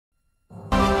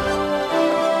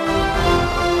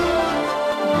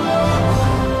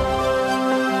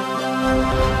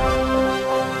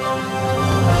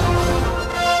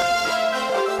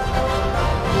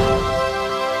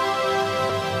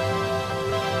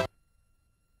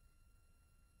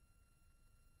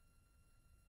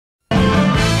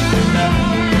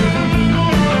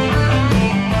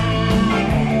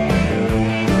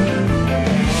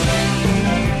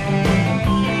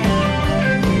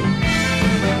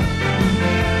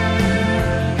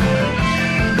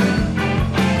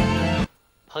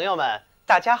友们，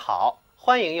大家好，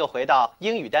欢迎又回到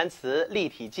英语单词立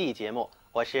体记忆节目，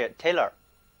我是 Taylor。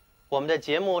我们的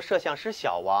节目摄像师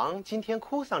小王今天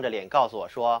哭丧着脸告诉我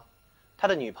说，他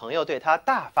的女朋友对他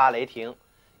大发雷霆，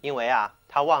因为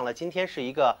他忘了今天是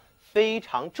一个非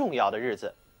常重要的日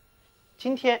子。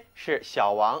今天是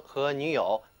小王和女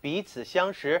友彼此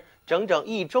相识整整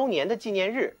1周年的纪念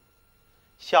日。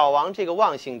小王这个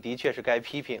忘性的确是该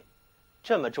批评，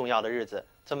这么重要的日子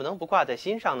怎么能不挂在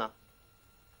心上呢？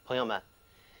朋友们，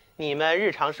你们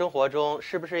日常生活中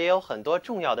是不是也有很多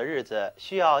重要的日子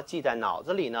需要记在脑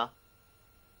子里呢？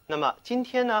那么今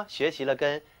天呢，学习了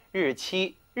跟日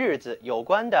期、日子有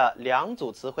关的2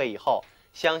组词汇以后，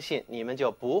相信你们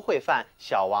就不会犯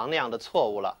小王那样的错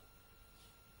误了。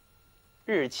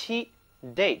日期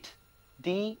date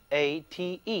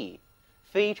D-A-T-E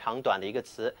非常短的一个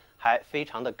词，还非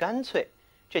常的干脆，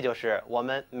这就是我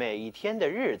们每一天的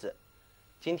日子。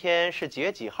今天是几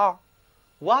月几号？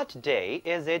 What day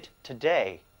is it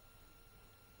today?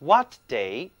 What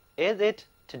day is it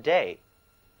today?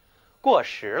 过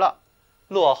时了，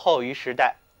落后于时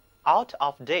代， out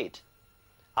of date,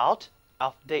 out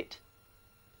of date。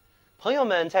 朋友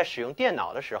们在使用电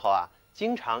脑的时候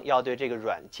经常要对这个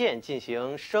软件进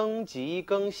行升级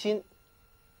更新，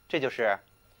这就是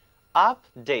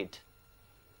update。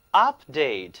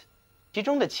 update 其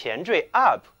中的前缀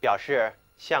up 表示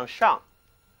向上，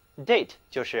 date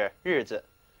就是日子，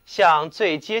向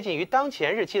最接近于当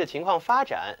前日期的情况发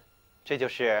展，这就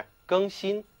是更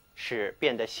新，使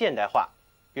变得现代化。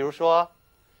比如说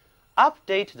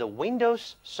update the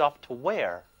Windows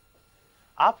software，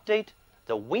 update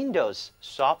the Windows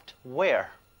software，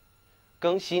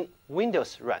 更新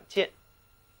Windows 软件。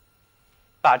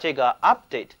把这个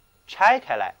update 拆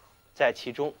开来，在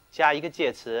其中加一个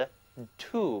介词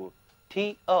to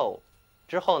to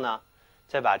之后呢，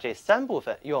再把这3部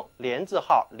分用连字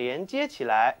号连接起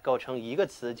来，构成一个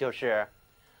词，就是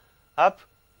up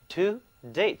to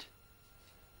date。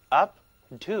 up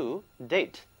to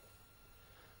date。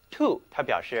 to 它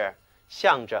表示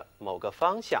向着某个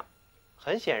方向，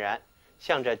很显然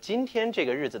向着今天这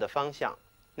个日子的方向，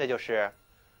那就是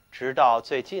直到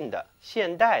最近的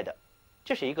现代的，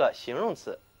这是一个形容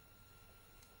词。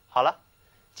好了，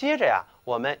接着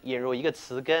我们引入一个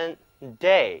词根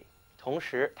day， 同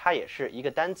时它也是一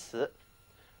个单词，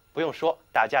不用说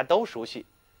大家都熟悉，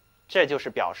这就是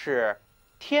表示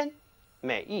天，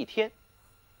每一天。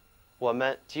我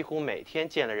们几乎每天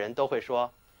见了人都会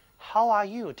说 How are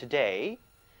you today？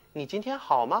 你今天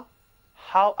好吗？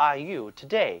 How are you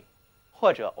today？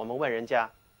 或者我们问人家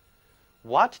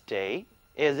What day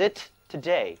is it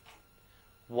today？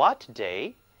 What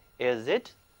day is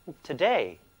it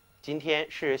today？ 今天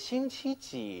是星期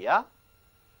几呀？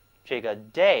这个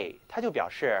day 它就表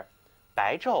示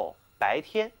白昼、白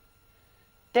天。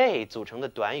 day 组成的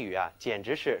短语简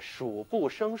直是数不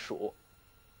胜数。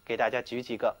给大家举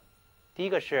几个。第一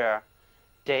个是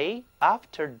day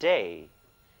after day，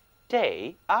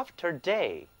 day after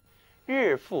day，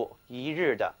 日复一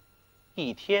日的，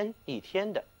一天一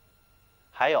天的。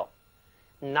还有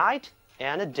night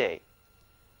and day，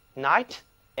 night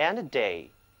and day，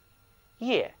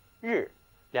 夜日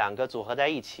两个组合在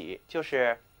一起，就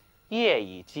是夜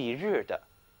以继日的。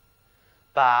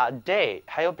把 day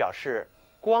还有表示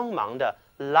光芒的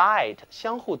light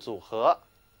相互组合，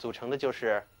组成的就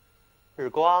是日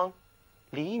光、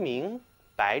黎明、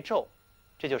白昼，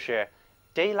这就是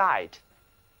daylight。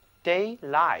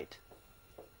 daylight。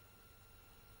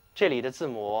 这里的字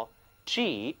母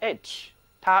gh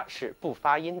它是不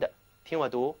发音的，听我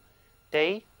读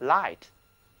daylight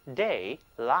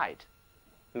daylight。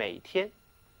 每天，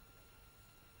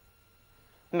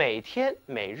每天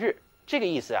每日，这个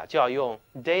意思就要用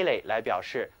daily 来表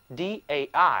示， daily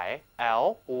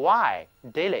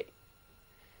daily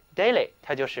daily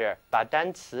它就是把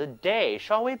单词 day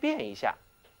稍微变一下。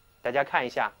大家看一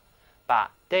下，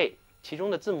把 day 其中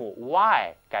的字母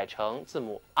y 改成字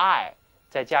母 i，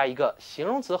 再加一个形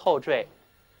容词后缀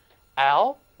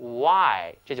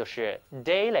ly， 这就是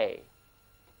daily。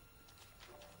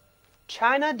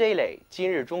 China Daily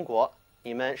今日中国，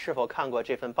你们是否看过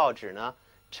这份报纸呢？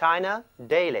 China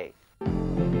Daily。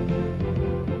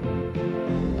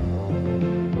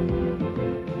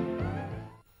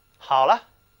 好了，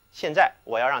现在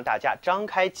我要让大家张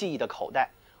开记忆的口袋，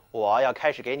我要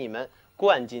开始给你们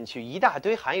灌进去一大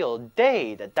堆含有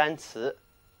day 的单词，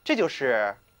这就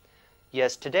是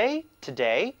yesterday,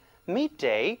 today,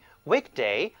 midday,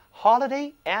 weekday,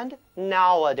 holiday and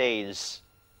nowadays。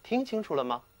 听清楚了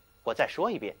吗？我再说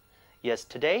一遍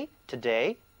yesterday,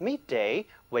 today, midday,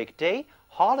 weekday,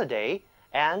 holiday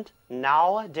and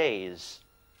nowadays。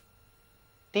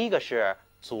 第一个是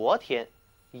昨天，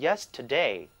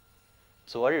 yesterday，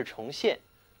 昨日重现。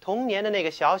童年的那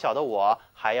个小小的我，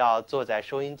还要坐在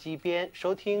收音机边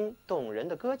收听动人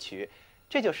的歌曲。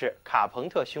这就是卡朋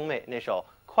特兄妹那首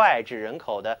脍炙人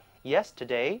口的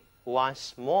Yesterday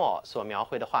Once More 所描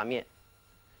绘的画面。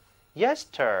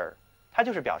Yester 它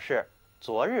就是表示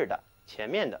昨日的、前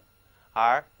面的，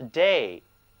而 day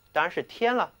当然是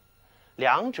天了，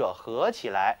两者合起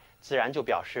来自然就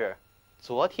表示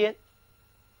昨天。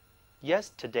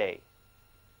Yesterday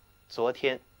昨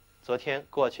天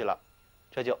过去了，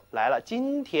这就来了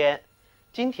今天。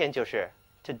今天就是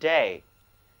today，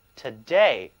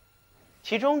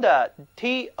 其中的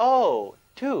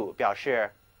to 表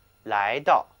示来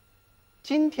到。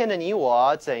今天的你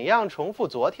我怎样重复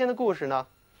昨天的故事呢？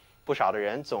不少的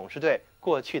人总是对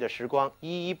过去的时光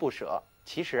依依不舍。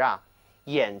其实啊，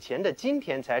眼前的今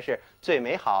天才是最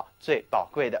美好、最宝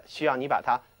贵的，需要你把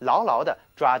它牢牢地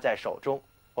抓在手中。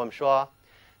我们说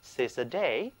Seize the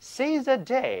day,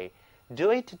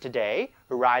 do it today,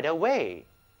 right away。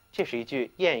 这是一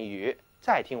句谚语，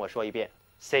再听我说一遍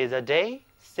Seize the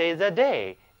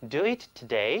day, do it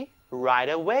today, right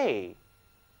away。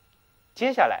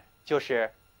 接下来就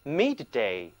是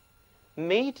midday，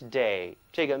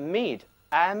 这个 mid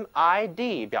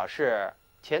表示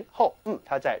前后，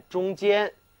它在中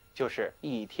间，就是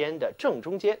一天的正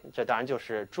中间，这当然就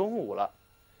是中午了。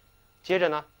接着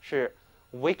呢是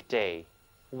weekday，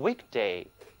 week，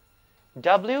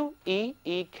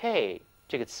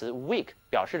 这个词 week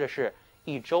表示的是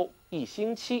一周、一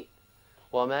星期。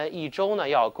我们一周呢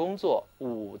要工作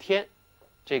5天，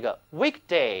这个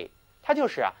weekday 它就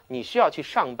是你需要去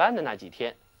上班的那几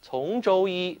天，从周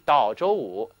一到周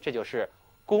五，这就是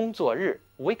工作日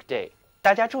weekday。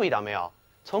 大家注意到没有？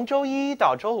从周一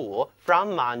到周五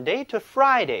from Monday to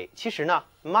Friday， 其实呢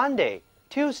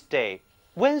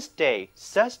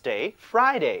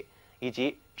Monday、Tuesday、Wednesday、Thursday、Friday 以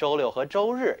及周六和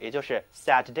周日，也就是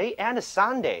Saturday and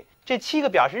Sunday， 这7个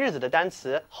表示日子的单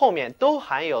词后面都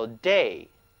含有 day。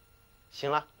 行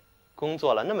了，工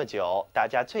作了那么久，大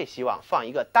家最希望放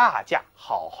一个大假，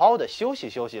好好的休息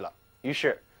休息了。于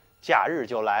是假日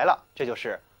就来了，这就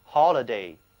是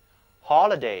holiday，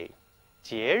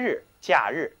 节日、假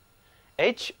日。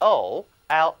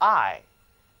 HOLI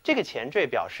这个前缀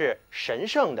表示神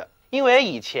圣的，因为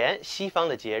以前西方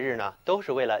的节日呢都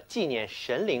是为了纪念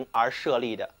神灵而设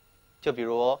立的，就比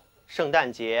如圣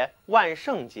诞节、万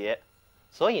圣节，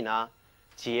所以呢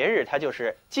节日它就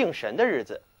是敬神的日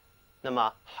子。那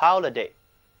么 holiday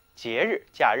节日、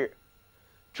假日，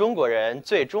中国人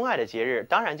最钟爱的节日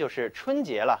当然就是春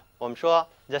节了。我们说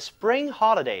the spring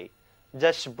holiday，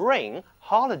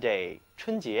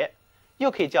 春节，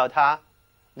又可以叫它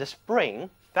the spring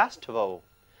festival，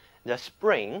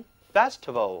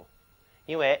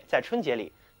 因为在春节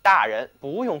里大人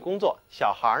不用工作，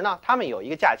小孩呢他们有一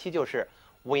个假期就是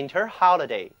winter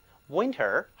holiday，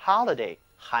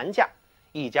 寒假，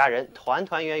一家人团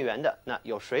团圆圆的，那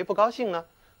有谁不高兴呢？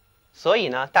所以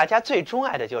呢大家最钟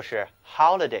爱的就是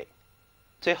holiday。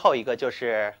 最后一个就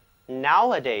是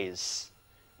nowadays，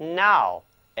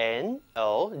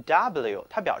 N-O-W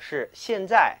它表示现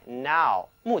在 now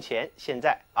目前现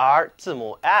在，而字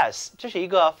母 s 这是一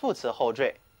个副词后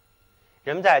缀。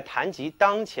人们在谈及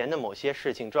当前的某些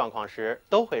事情状况时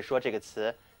都会说这个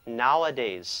词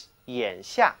nowadays， 眼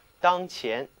下、当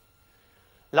前。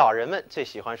老人们最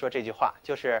喜欢说这句话，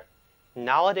就是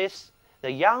Nowadays the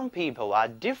young people are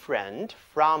different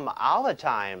from our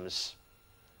times。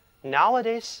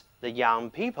 Nowadays the young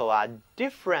people are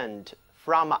different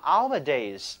from our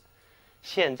days。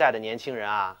 现在的年轻人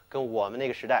跟我们那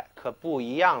个时代可不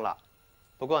一样了。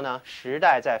不过呢，时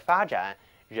代在发展，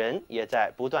人也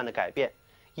在不断的改变，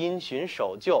因循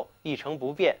守旧、一成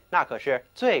不变，那可是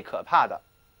最可怕的。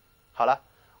好了，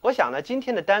我想呢，今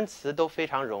天的单词都非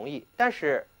常容易，但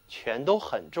是全都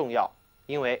很重要，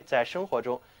因为在生活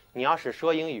中，你要是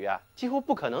说英语几乎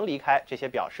不可能离开这些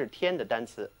表示天的单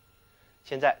词。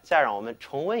现在再让我们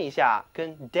重温一下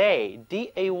跟 day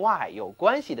D-A-Y 有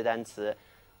关系的单词。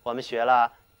我们学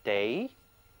了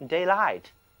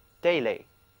day、daylight、daily，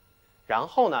 然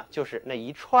后呢就是那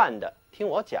一串的，听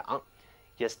我讲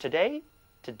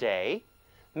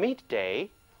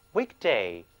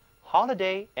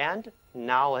yesterday、today、midday、weekday、holiday and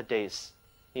nowadays。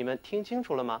 你们听清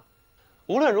楚了吗？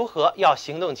无论如何要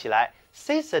行动起来。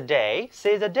 Seize the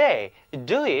day,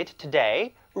 do it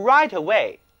today, right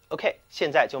away。 OK，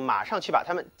 现在就马上去把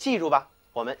它们记住吧。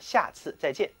我们下次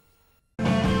再见。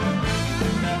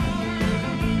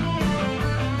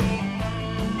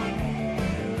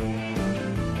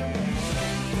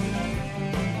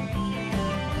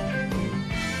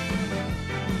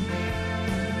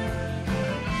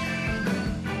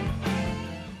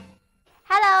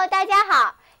Hello， 大家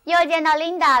好，又见到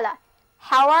Linda 了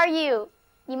 ，How are you？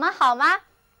 你们好吗？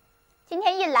今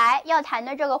天一来要谈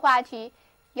的这个话题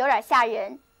有点吓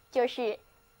人，就是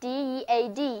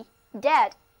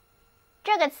dead，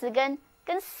 这个词根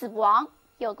跟死亡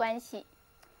有关系。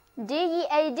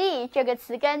dead 这个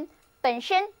词根本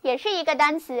身也是一个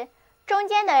单词，中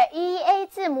间的 ea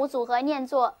字母组合念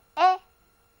作 a，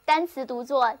 单词读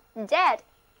作 dead。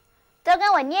都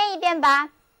跟我念一遍吧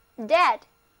 ，dead，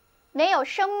 没有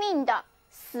生命的、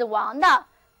死亡的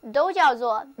都叫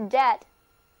做 dead。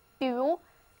比如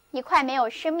一块没有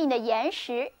生命的岩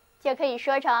石，就可以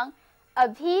说成 a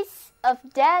piece of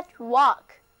dead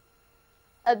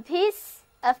rock。a piece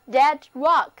of dead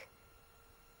rock。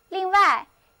另外，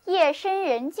夜深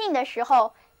人静的时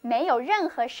候，没有任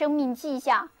何生命迹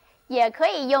象，也可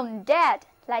以用 dead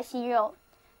来形容。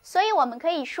所以我们可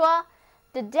以说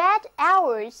the dead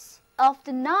hours of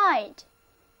the night。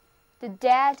 the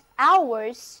dead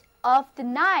hours of the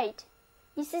night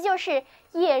意思就是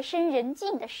夜深人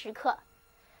静的时刻。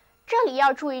这里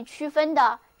要注意区分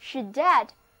的是 dead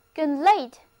跟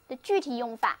late 的具体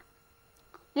用法。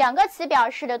两个词表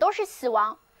示的都是死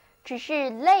亡，只是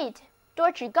late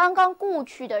多指刚刚故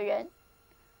去的人。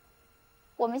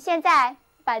我们现在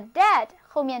把 dead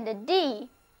后面的 d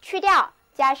去掉，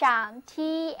加上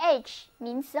th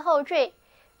名词后缀，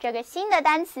这个新的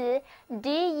单词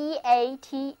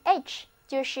death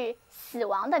就是死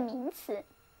亡的名词。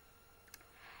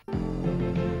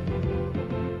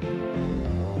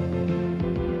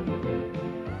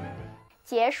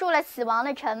结束了死亡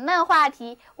的沉闷话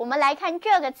题，我们来看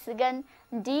这个词根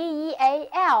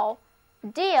deal，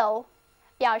 deal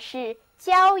表示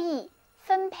交易、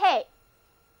分配。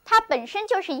它本身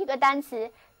就是一个单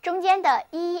词，中间的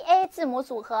ea 字母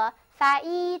组合发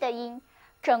e 的音，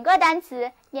整个单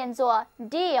词念作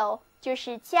deal， 就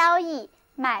是交易、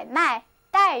买卖、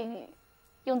代予，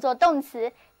用作动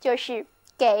词就是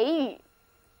给予。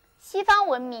西方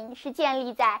文明是建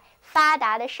立在发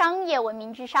达的商业文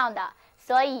明之上的，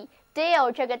所以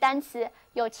deal 这个单词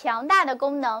有强大的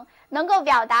功能，能够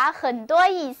表达很多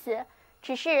意思，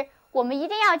只是我们一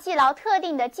定要记牢特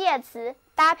定的介词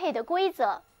搭配的规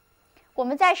则。我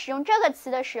们在使用这个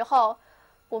词的时候，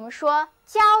我们说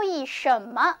交易什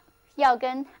么要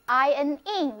跟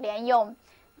in 连用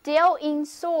deal in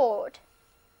sword。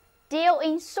 deal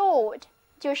in sword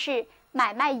就是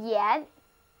买卖盐，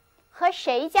和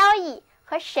谁交易，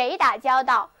和谁打交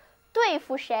道，对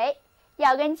付谁，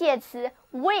要跟介词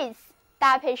with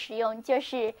搭配使用，就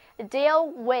是 deal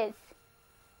with。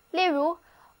 例如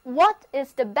What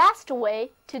is the best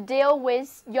way to deal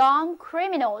with young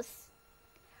criminals?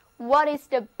 What is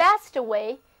the best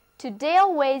way to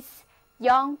deal with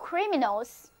young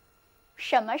criminals?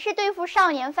 什么是对付少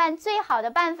年犯最好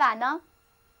的办法呢？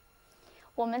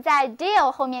我们在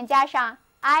deal 后面加上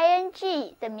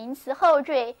ing 的名词后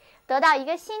缀，得到一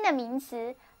个新的名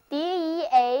词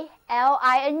dealing，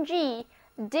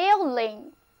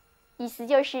 dealing， 意思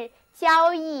就是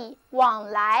交易、往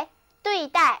来、对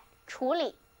待、处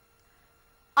理。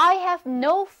I have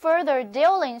no further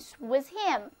dealings with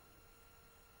him.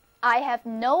 I have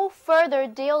no further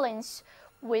dealings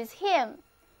with him.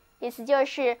 意思就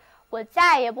是我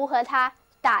再也不和他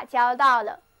打交道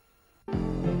了。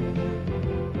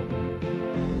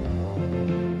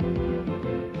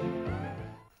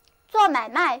做买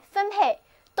卖、分配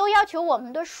都要求我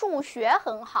们的数学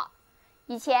很好。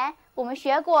以前我们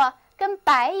学过跟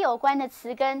白有关的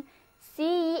词根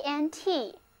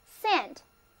cent， cent。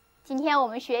今天我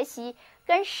们学习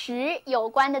跟十有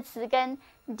关的词根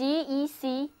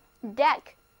dec， dec。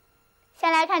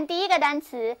先来看第一个单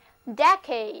词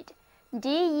decade，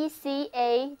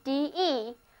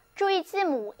 decade， 注意字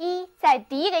母 e 在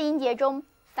第一个音节中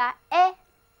发 a，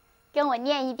 跟我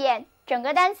念一遍，整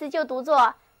个单词就读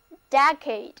作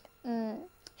decade。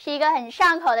 是一个很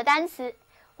上口的单词。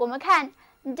我们看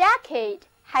decade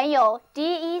含有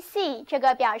dec 这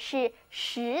个表示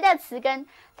十的词根，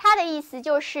它的意思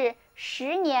就是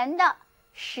10年的、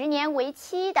10年为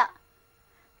期的。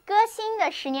歌星的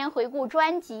10年回顾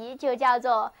专辑就叫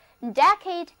做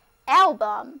decade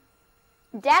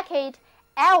album。decade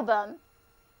album。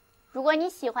如果你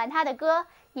喜欢他的歌，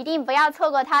一定不要错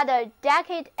过他的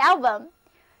decade album。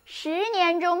10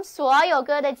年中所有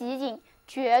歌的集锦，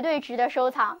绝对值得收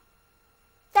藏。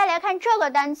再来看这个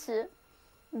单词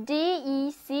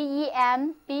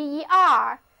december，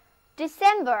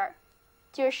 December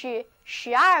就是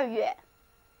12月。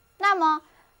那么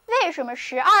为什么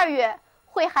12月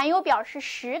会含有表示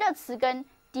10的词根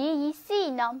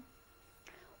dec 呢？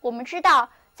我们知道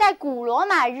在古罗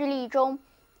马日历中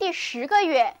第10个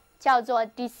月叫做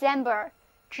December，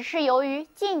 只是由于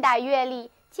近代月历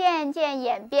渐渐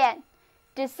演变，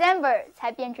 December December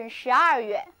才变成12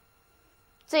月。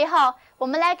最后，我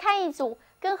们来看一组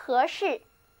跟合适、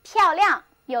漂亮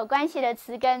有关系的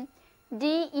词根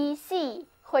dec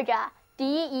或者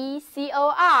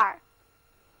decor。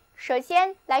首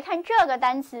先来看这个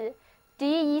单词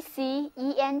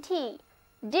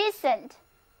decent，decent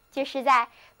就是在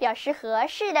表示合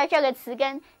适的这个词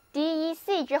根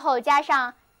dec 之后加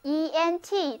上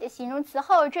ent 的形容词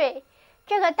后缀。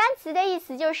这个单词的意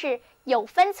思就是有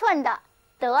分寸的、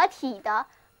得体的、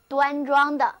端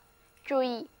庄的。注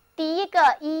意，第一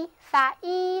个一发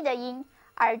一的音，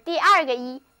而第二个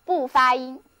一不发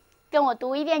音。跟我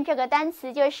读一遍这个单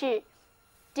词，就是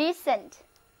decent。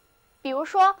比如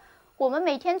说，我们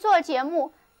每天做节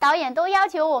目，导演都要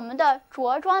求我们的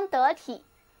着装得体，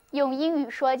用英语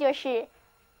说就是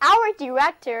Our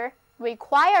director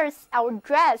requires our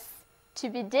dress to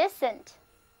be decent.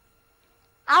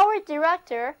 Our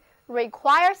director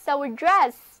requires our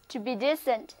dress to be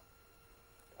decent.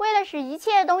 为了使一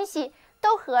切东西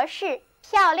都合适、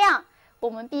漂亮，我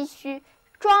们必须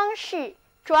装饰、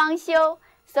装修，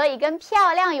所以跟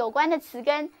漂亮有关的词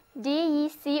根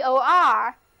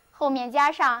decor 后面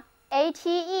加上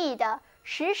ate 的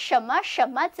使什么什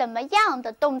么怎么样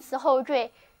的动词后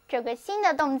缀，这个新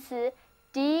的动词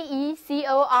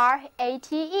decorate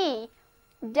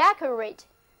decorate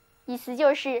意思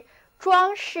就是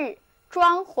装饰、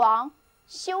装潢、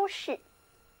修饰。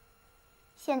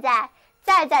现在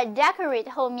再在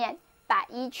decorate 后面把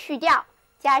一去掉，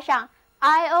加上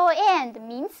ion 的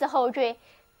名词后缀，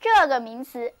这个名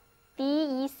词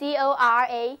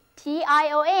decoration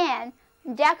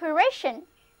decoration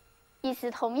意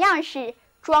思同样是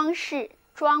装饰、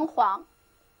装潢。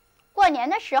过年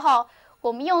的时候，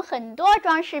我们用很多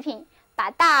装饰品把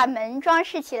大门装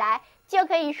饰起来，就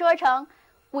可以说成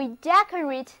We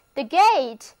decorate the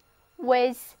gate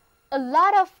with a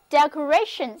lot of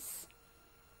decorations.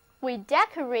 We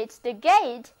decorate the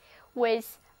gate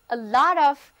with a lot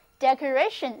of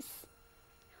decorations.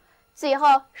 最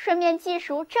后，顺便记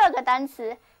熟这个单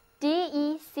词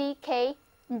deck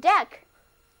deck，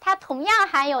 它同样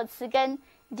含有词根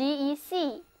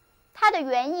dec， 它的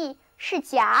原意是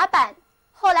甲板，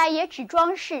后来也指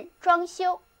装饰、装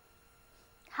修。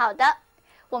好的，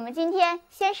我们今天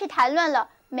先是谈论了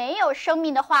没有生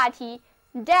命的话题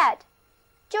dead，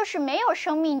 就是没有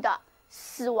生命的、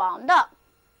死亡的，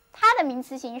它的名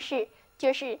词形式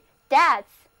就是 death。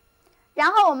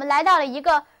 然后我们来到了一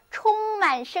个充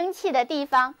满生气的地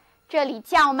方，这里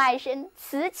叫卖声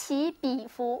此起彼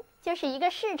伏，就是一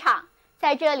个市场，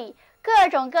在这里各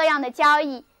种各样的交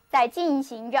易在进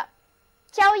行着。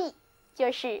交易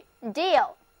就是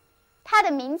deal， 它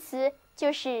的名词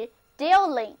就是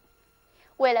dealing。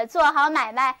 为了做好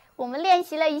买卖，我们练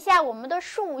习了一下我们的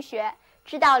数学，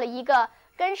知道了一个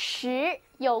跟时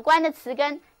有关的词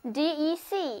根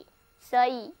dec， 所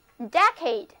以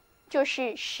decade 就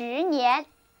是10年，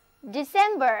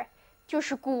 December 就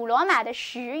是古罗马的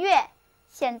10月，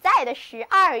现在的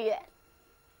12月。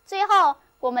最后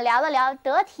我们聊了聊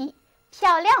得体、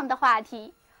漂亮的话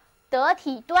题。得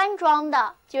体端庄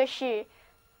的就是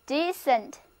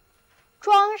decent，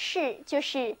 装饰就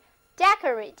是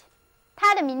decorate，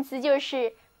 它的名词就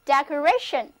是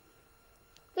decoration。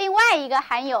 另外一个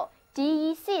含有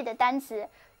dec 的单词，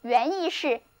原意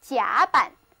是甲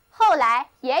板，后来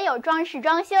也有装饰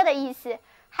装修的意思，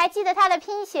还记得它的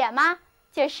拼写吗？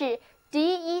就是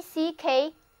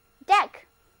deck deck。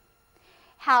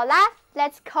 好啦，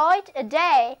 let's call it a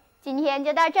day， 今天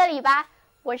就到这里吧。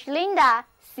我是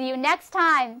Linda，See you next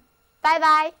time. Bye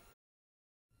bye.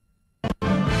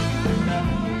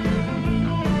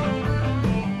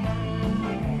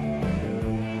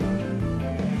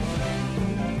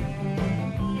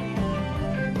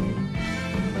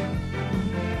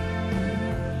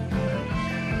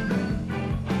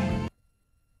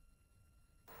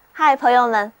 嗨，朋友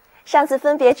们，上次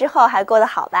分别之后还过得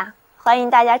好吧？欢迎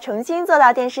大家重新坐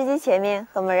到电视机前面，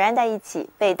和 Miranda 一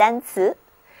起背单词。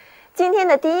今天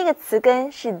的第一个词根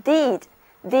是 deed，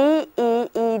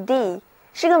 D-E-E-D，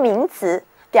 是个名词，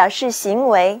表示行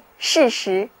为、事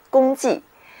实、功绩。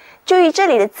注意这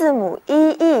里的字母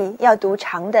E-E 要读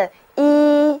长的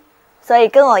E， 所以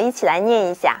跟我一起来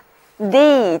念一下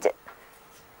deed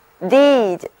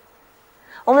deed。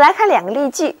 我们来看两个例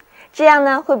句，这样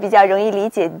呢会比较容易理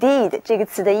解 deed 这个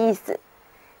词的意思。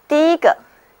第一个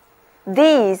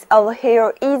Deeds of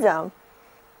heroism，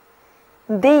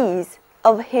 Deeds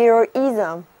of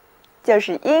heroism 就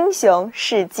是英雄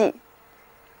事迹。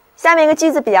下面一个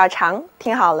句子比较长，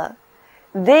听好了。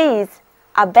 Deeds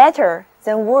are better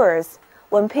than words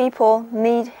when people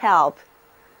need help.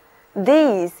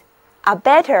 Deeds are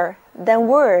better than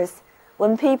words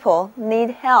when people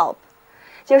need help.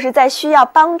 就是在需要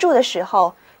帮助的时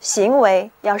候，行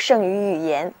为要胜于语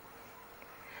言。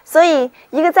所以，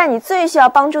一个在你最需要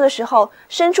帮助的时候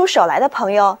伸出手来的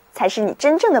朋友，才是你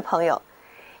真正的朋友。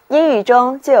英语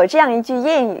中就有这样一句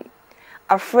谚语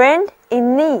 ：A friend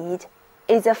in need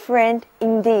is a friend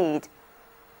indeed.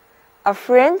 A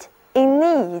friend in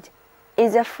need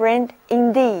is a friend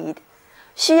indeed.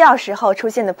 需要时候出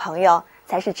现的朋友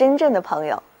才是真正的朋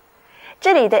友。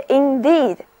这里的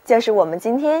indeed 就是我们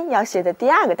今天要学的第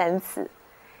2个单词。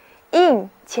in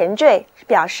前缀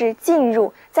表示进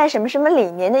入，在什么什么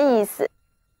里面的意思，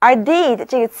而 did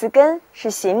这个词根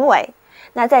是行为，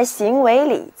那在行为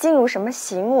里进入什么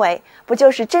行为，不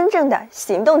就是真正的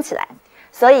行动起来？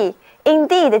所以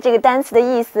indeed 这个单词的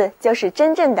意思就是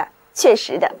真正的、确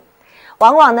实的，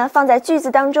往往呢放在句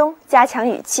子当中加强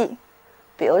语气。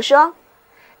比如说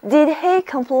Did he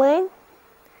complain?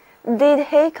 Did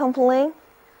he complain?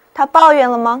 他抱怨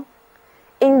了吗？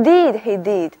 Indeed he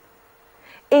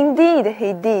did.Indeed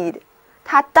he did.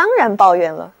 他当然抱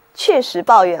怨了，确实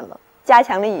抱怨了，加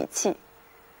强了语气。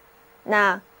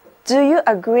那 Do you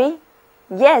agree?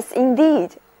 Yes,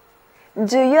 indeed.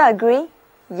 Do you agree?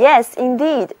 Yes,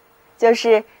 indeed. 就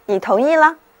是你同意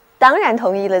了，当然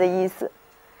同意了的意思。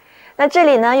那这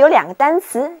里呢有2个单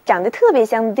词长得特别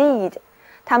像 did，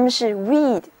 它们是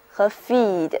weed 和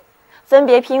feed， 分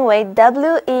别拼为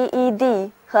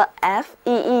weed 和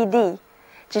feed，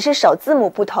 只是首字母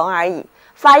不同而已。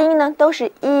发音呢都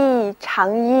是 e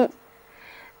长 e。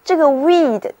 这个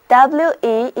weed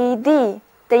weed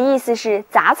的意思是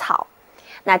杂草，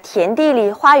那田地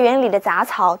里花园里的杂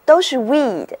草都是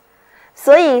weed，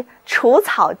 所以除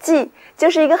草剂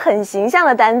就是一个很形象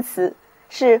的单词，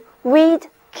是 weed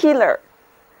killer。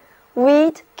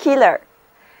 weed killer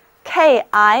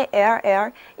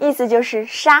K-I-L-L 意思就是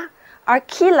杀，而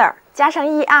killer 加上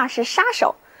er 是杀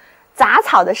手，杂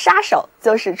草的杀手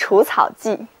就是除草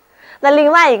剂。那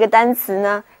另外一个单词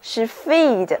呢是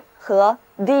feed， 和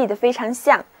did 非常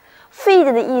像。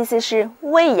 feed 的意思是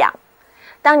喂养，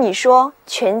当你说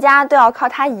全家都要靠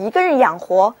他一个人养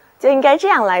活，就应该这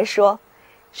样来说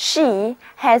She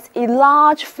has a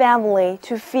large family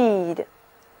to feed.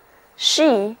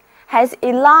 She has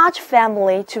a large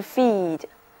family to feed.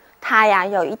 她呀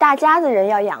有一大家子人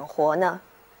要养活呢。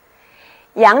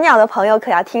养鸟的朋友可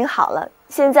要听好了，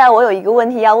现在我有一个问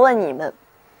题要问你们，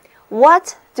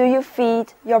 What do you feed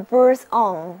your birds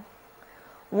on?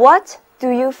 What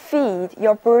do you feed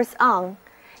your birds on?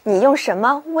 你用什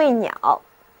么喂鸟？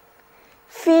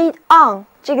 Feed on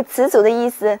这个词组的意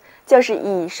思就是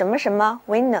以什么什么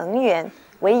为能源，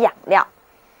为养料。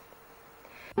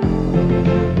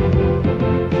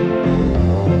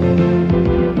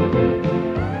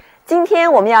今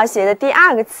天我们要学的第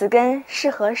2个词根是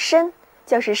和深，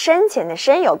就是深浅的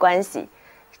深有关系，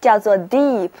叫做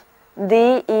deep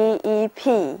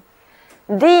D-E-E-P。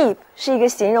 Deep 是一个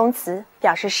形容词，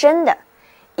表示深的，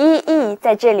 E-E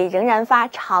在这里仍然发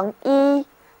长 E，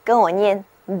 跟我念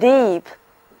deep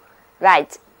right。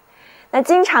 那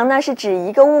经常呢是指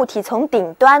一个物体从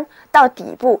顶端到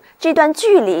底部这段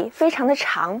距离非常的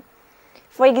长。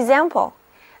 For example,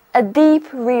 a deep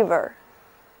river.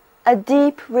 A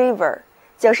deep river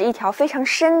就是一条非常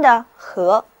深的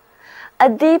河。 A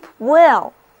deep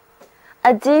well.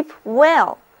 A deep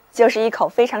well 就是一口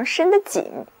非常深的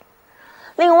井。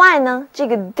另外呢，这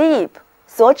个 deep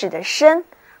所指的深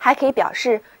还可以表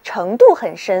示程度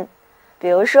很深，比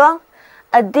如说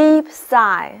a deep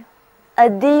sigh。 A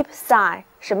deep sigh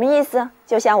什么意思？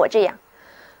就像我这样，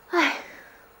唉，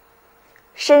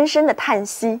深深的叹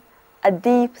息 A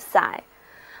deep sigh。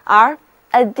 而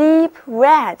a deep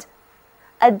red，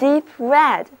 A deep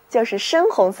red 就是深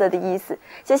红色的意思，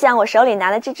就像我手里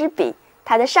拿的这支笔，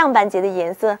它的上半截的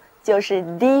颜色就是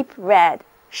deep red，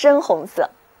 深红色。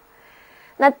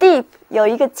那 deep 有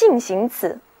一个进行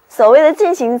词，所谓的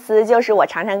进行词就是我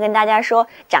常常跟大家说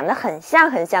长得很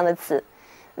像很像的词，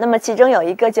那么其中有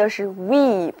一个就是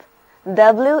weep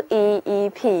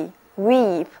W-E-E-P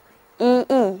weep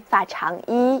E-E 发长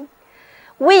E。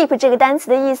 weep 这个单词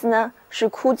的意思呢是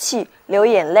哭泣流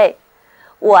眼泪。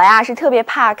我呀是特别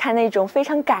怕看那种非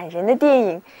常感人的电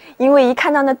影，因为一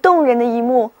看到那动人的一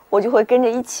幕，我就会跟着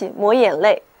一起抹眼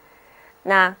泪。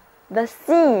那 The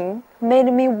scene made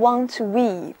me want to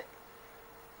weep.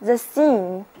 The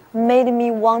scene made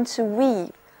me want to weep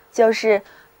就是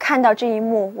看到这一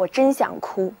幕我真想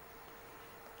哭。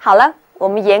好了，我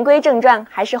们言归正传，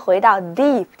还是回到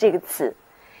deep 这个词。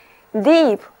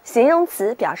 Deep 形容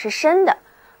词表示深的，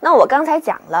那我刚才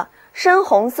讲了，深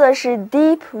红色是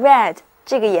deep red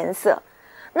这个颜色，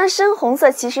那深红色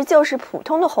其实就是普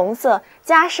通的红色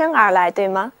加深而来，对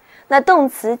吗？那动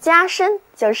词加深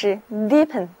就是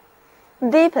deepen。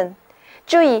 deepen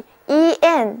注意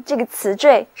en 这个词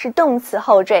缀是动词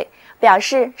后缀，表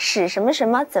示使什么什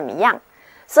么怎么样，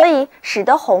所以使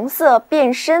得红色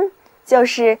变深，就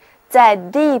是在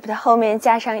deep 的后面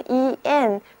加上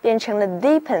en 变成了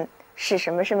deepen， 使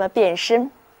什么什么变深。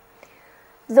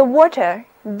The water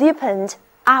deepened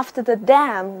after the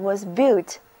dam was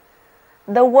built.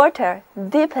 The water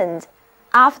deepened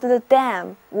after the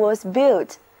dam was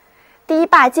built. 堤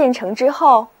坝建成之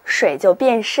后，水就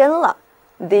变深了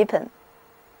deepen。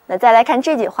 那再来看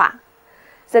这句话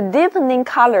The deepening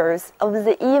colors of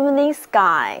the evening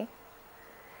sky.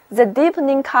 The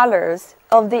deepening colors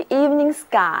of the evening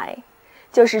sky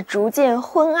就是逐渐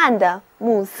昏暗的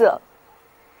暮色。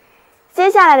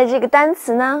接下来的这个单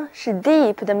词呢，是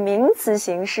deep 的名词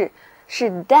形式，是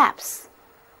depths。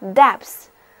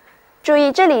注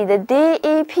意这里的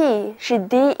dep 是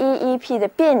deep 的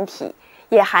变体，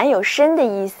也含有深的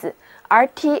意思，而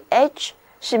th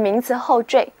是名词后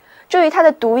缀。注意它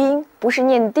的读音不是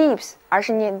念 deeps， 而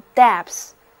是念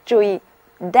depths。注意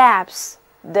depths。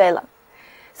对了，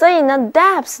所以呢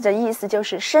depths 的意思就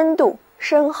是深度、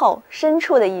深厚、深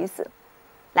处的意思。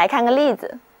来看个例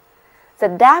子。The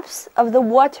depth of the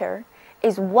water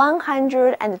is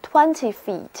 120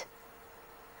 feet.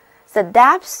 The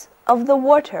depth of the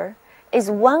water is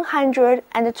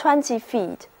 120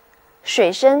 feet.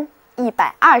 水深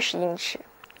120英尺。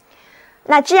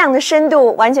那这样的深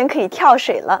度完全可以跳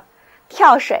水了。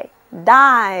跳水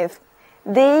dive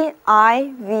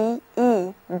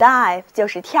D-I-V-E dive 就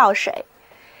是跳水。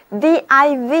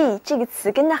div 这个词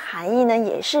根的含义呢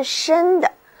也是深的，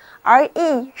而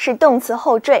e 是动词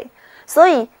后缀，所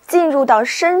以进入到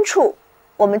深处，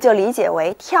我们就理解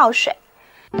为跳水。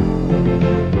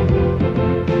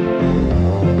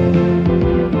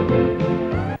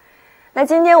那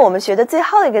今天我们学的最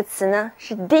后一个词呢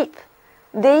是 deep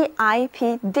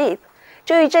D-I-P deep。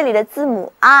注意这里的字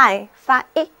母 I 发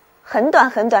e， 很短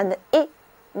很短的 e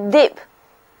deep。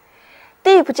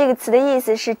 deep 这个词的意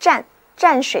思是蘸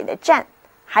水的蘸，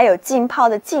还有浸泡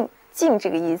的浸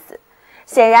这个意思。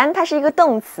显然它是一个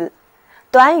动词。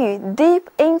短语 deep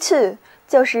into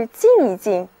就是浸一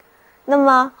浸，那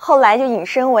么后来就引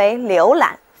申为浏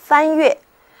览、翻阅。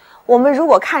我们如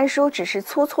果看书只是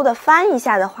粗粗的翻一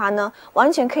下的话呢，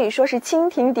完全可以说是蜻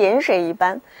蜓点水一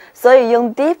般，所以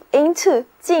用 deep into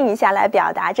浸一下来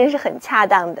表达真是很恰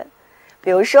当的。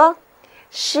比如说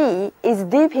She is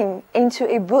dipping into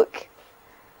a book.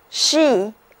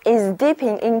 She is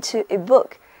dipping into a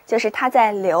book 就是她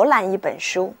在浏览一本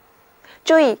书。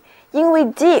注意，因为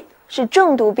deep 是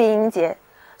重读闭音节，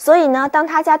所以呢，当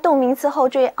它加动名词后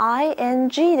缀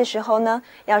ing 的时候呢，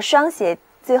要双写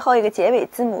最后一个结尾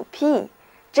字母 p，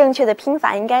 正确的拼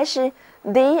法应该是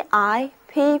dipping，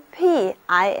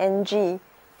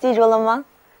 记住了吗？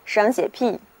双写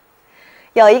p。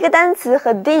有一个单词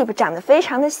和 deep 长得非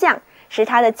常的像，是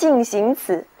它的进行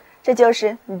词，这就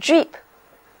是 drip。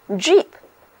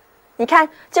你看，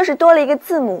就是多了一个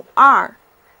字母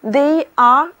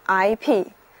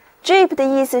r，drip。drip 的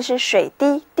意思是水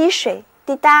滴、滴水、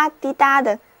滴答滴答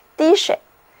的滴水。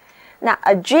那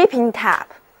a dripping tap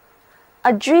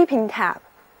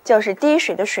就是滴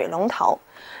水的水龙头。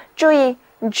注意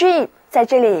drip 在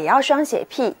这里也要双写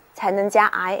p 才能加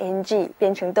ing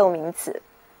变成动名词。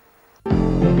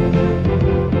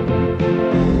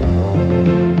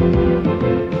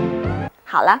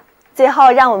好了，最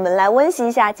后让我们来温习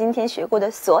一下今天学过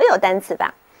的所有单词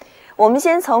吧。我们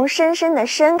先从深深的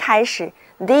深开始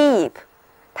deep，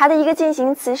 它的一个进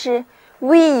行词是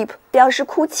weep， 表示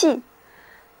哭泣。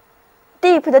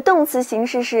deep 的动词形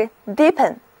式是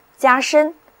deepen 加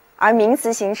深，而名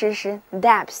词形式是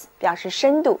depths 表示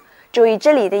深度。注意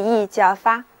这里的 e 就要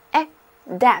发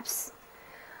depths。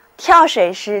 跳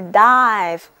水是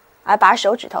dive， 而把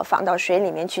手指头放到水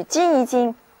里面去浸一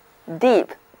浸 deep。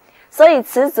 所以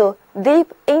词组 deep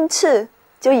into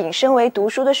就引申为读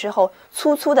书的时候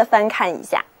粗粗的翻看一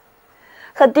下。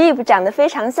和 deep 长得非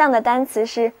常像的单词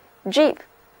是 drip，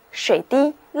 水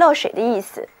滴、漏水的意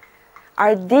思，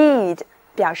而 deed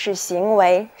表示行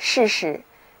为、事实。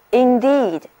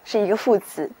 indeed 是一个副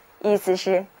词，意思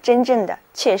是真正的、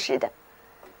确实的。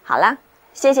好啦，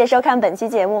谢谢收看本期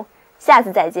节目，下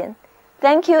次再见。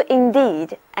Thank you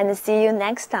indeed and see you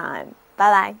next time.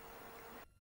 Bye bye.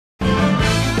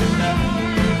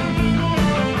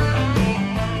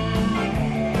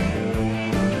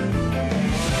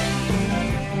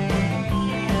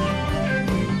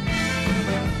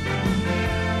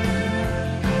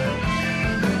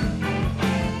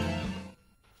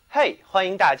嘿，欢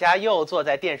迎大家又坐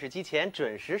在电视机前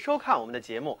准时收看我们的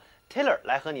节目 Taylor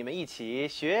来和你们一起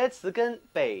学词根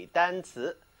背单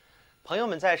词。朋友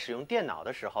们在使用电脑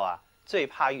的时候啊，最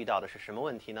怕遇到的是什么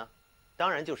问题呢？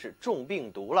当然就是重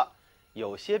病毒了。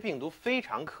有些病毒非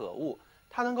常可恶，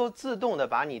它能够自动的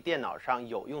把你电脑上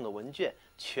有用的文件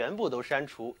全部都删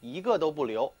除，一个都不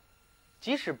留。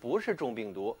即使不是重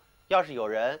病毒，要是有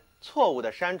人错误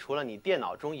的删除了你电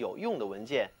脑中有用的文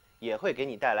件，也会给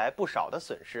你带来不少的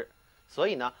损失。所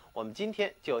以呢，我们今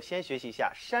天就先学习一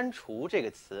下删除这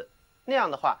个词，那样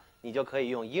的话你就可以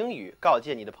用英语告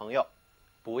诫你的朋友，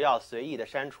不要随意的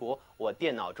删除我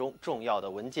电脑中重要的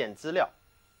文件资料。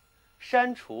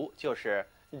删除就是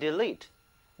delete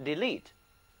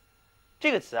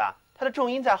这个词啊，它的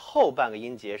重音在后半个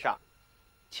音节上，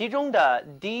其中的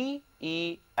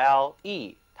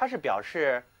d-e-l-e 它是表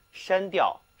示删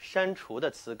掉删除的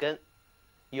词根，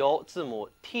由字母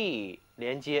t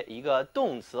连接一个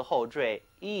动词后缀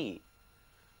e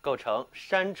构成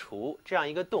删除这样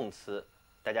一个动词。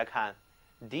大家看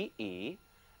d-e-l-e-t-e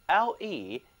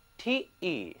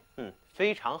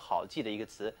非常好记的一个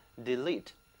词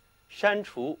delete 删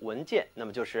除文件，那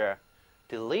么就是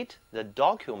delete the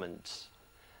documents。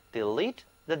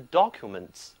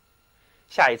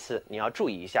 下一次你要注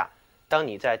意一下，当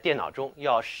你在电脑中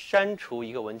要删除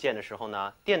一个文件的时候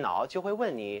呢，电脑就会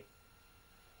问你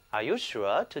Are you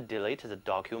sure to delete the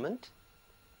document?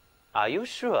 Are you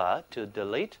sure to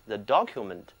delete the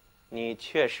document? 你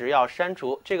确实要删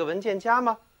除这个文件夹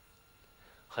吗？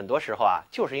很多时候啊，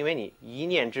就是因为你一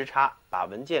念之差把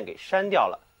文件给删掉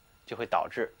了，就会导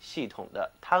致系统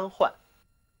的瘫痪。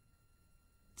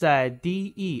在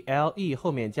DELE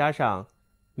后面加上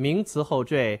名词后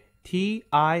缀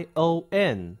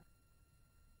TION，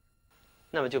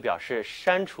 那么就表示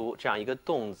删除这样一个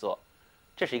动作。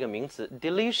这是一个名词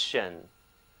deletion，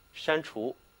 删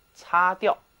除擦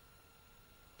掉。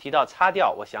提到擦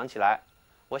掉，我想起来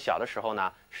我小的时候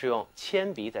呢是用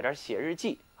铅笔在这儿写日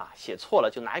记啊，写错了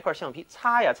就拿一块橡皮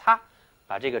擦呀擦，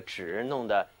把这个纸弄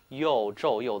得又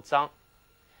皱又脏。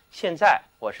现在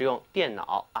我是用电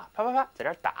脑啊，啪啪啪在这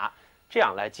儿打，这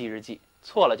样来记日记，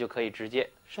错了就可以直接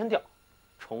删掉，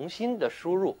重新的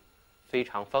输入，非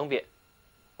常方便。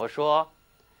我说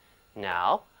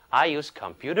Now I use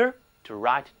computer to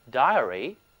write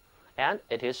diary and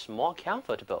it is more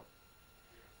comfortable.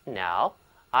 Now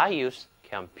I use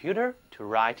computer to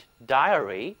write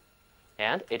diary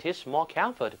and it is more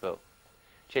comfortable.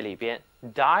 这里边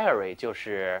diary 就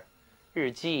是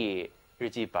日记、日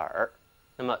记本儿。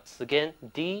那么词根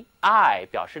di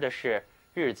表示的是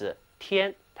日子、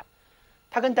天，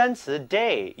它跟单词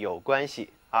day 有关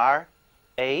系，而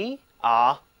ary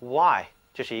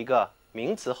这是一个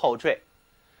名词后缀，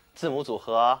字母组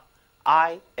合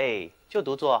ia 就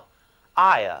读作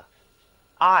ia，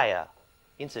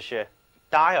 因此是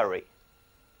diary。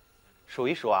数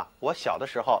一数啊，我小的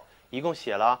时候一共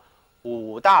写了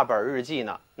5大本日记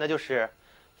呢，那就是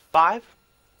 5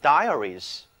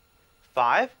 diaries。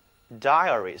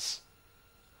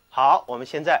好，我们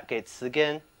现在给词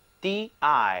根 di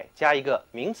加一个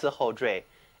名词后缀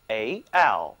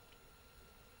al，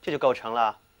 这就构成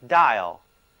了 dial。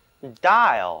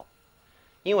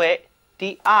因为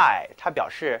di 它表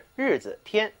示日子、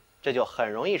天，这就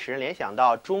很容易使人联想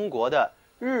到中国的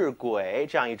日晷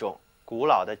这样一种古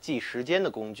老的记时间的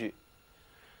工具。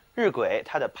日晷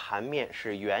它的盘面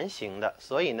是圆形的，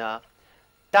所以呢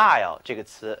dial 这个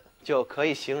词就可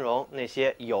以形容那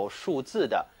些有数字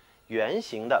的圆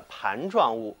形的盘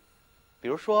状物，比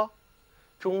如说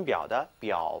钟表的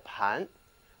表盘，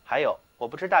还有我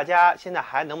不知大家现在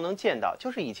还能不能见到，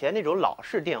就是以前那种老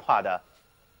式电话的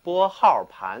拨号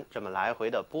盘，这么来回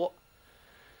的拨。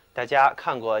大家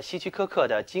看过希区柯克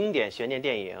的经典悬念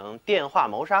电影《电话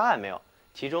谋杀案》没有？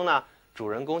其中呢，主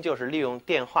人公就是利用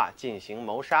电话进行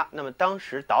谋杀。那么当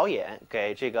时导演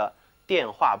给这个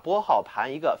电话拨号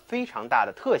盘一个非常大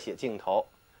的特写镜头，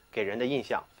给人的印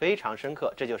象非常深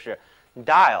刻。这就是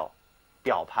dial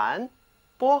表盘、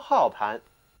拨号盘。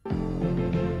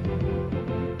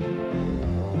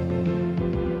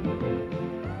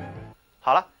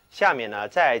好了，下面呢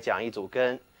再讲一组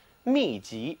跟密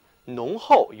集、浓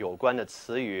厚有关的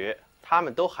词语，它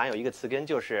们都含有一个词根，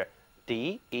就是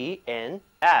dens。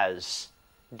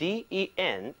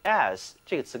 dens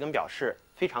这个词根表示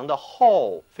非常的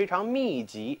厚，非常密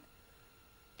集。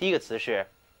第一个词是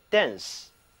dense，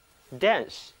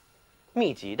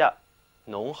 密集的、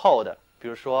浓厚的。比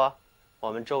如说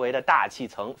我们周围的大气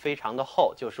层非常的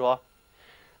厚，就说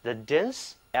the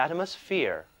dense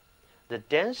atmosphere。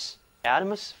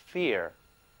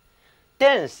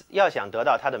 dense 要想得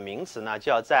到它的名词呢，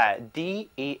就要在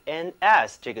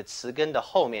dens 这个词根的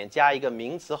后面加一个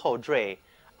名词后缀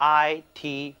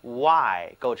ity，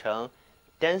 构成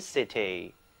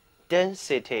density，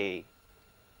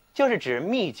 就是指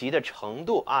密集的程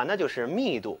度啊，那就是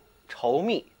密度、稠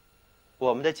密。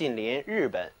我们的近邻日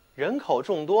本人口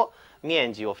众多，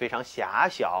面积又非常狭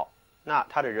小，那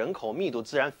它的人口密度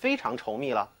自然非常稠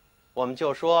密了。我们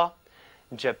就说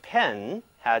Japan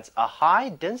has a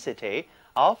high density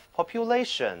of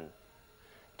population.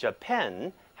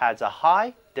 Japan has a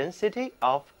high density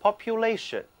of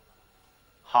population.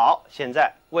 好，现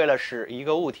在为了使一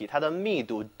个物体它的密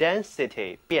度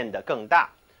density 变得更大，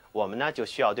我们呢就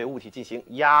需要对物体进行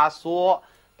压缩，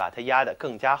把它压得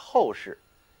更加厚实，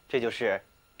这就是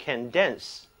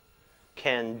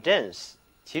condense。condense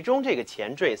其中这个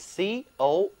前缀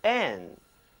con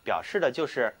表示的就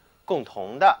是共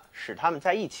同的，使它们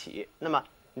在一起。那么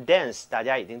dense 大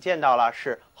家已经见到了，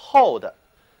是厚的，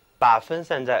把分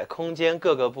散在空间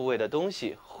各个部位的东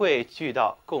西汇聚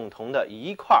到共同的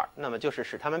一块，那么就是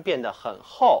使它们变得很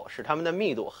厚，使它们的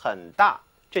密度很大，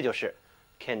这就是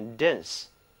condense。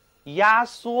压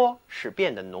缩使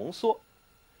变得浓缩。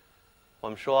我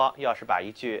们说，要是把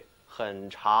一句很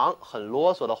长很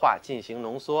啰嗦的话进行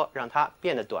浓缩，让它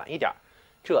变得短一点，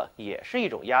这也是一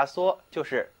种压缩，就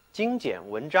是精简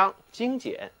文章，精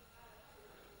简。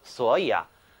所以啊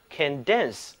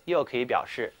condense 又可以表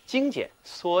示精简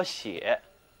缩写。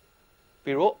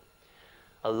比如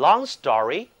A long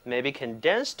story may be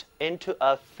condensed into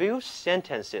a few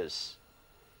sentences.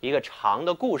 一个长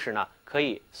的故事呢，可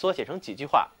以缩写成几句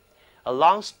话。A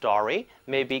long story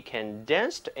may be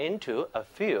condensed into a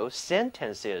few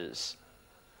sentences.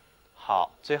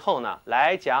 好，最后呢，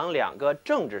来讲两个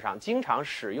政治上经常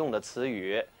使用的词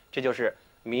语，这就是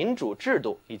民主制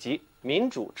度以及民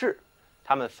主制，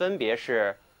它们分别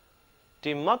是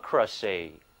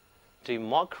democracy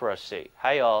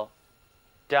还有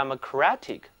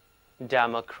democratic。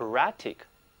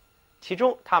其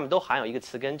中它们都含有一个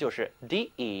词根，就是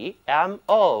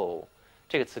demo，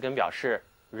 这个词根表示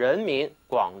人民，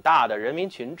广大的人民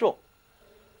群众，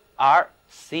而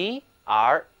crac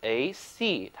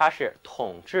它是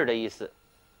统治的意思。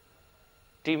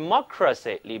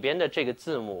democracy 里边的这个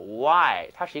字母 y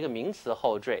它是一个名词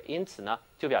后缀，因此呢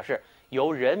就表示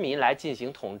由人民来进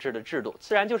行统治的制度，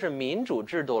自然就是民主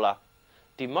制度了。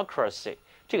democracy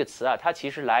这个词啊，它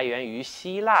其实来源于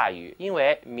希腊语，因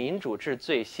为民主制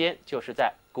最先就是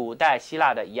在古代希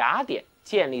腊的雅典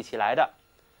建立起来的，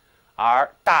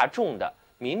而大众的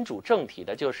民主政体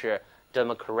的就是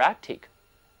democratic，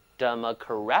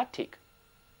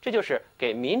 这就是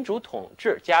给民主统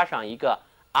治加上一个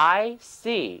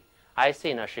ic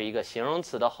呢是一个形容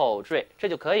词的后缀，这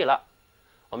就可以了。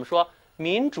我们说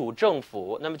民主政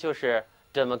府，那么就是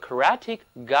democratic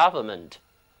government。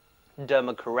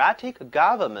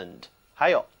还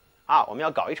有我们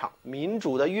要搞一场民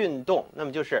主的运动，那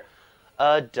么就是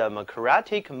a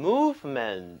democratic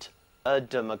movement。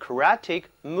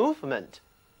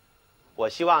我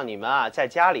希望你们在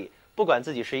家里，不管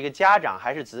自己是一个家长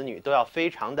还是子女，都要非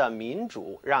常的民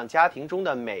主，让家庭中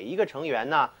的每一个成员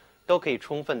呢，都可以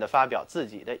充分的发表自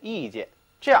己的意见，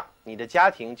这样你的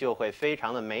家庭就会非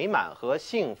常的美满和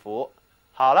幸福。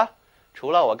好了，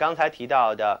除了我刚才提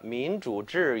到的民主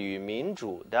制与民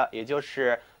主的，也就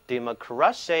是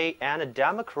democracy and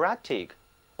democratic，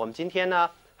 我们今天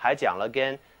呢还讲了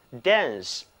跟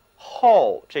dense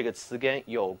厚这个词根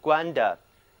有关的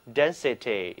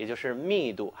density， 也就是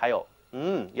密度，还有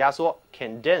压缩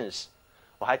condense。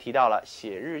 我还提到了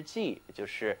写日记，也就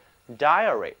是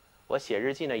diary。 我写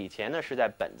日记呢，以前呢是在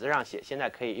本子上写，现在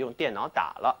可以用电脑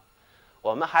打了。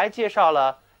我们还介绍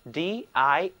了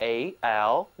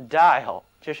dial，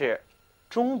 这是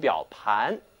钟表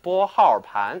盘，拨号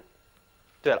盘。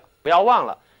对了，不要忘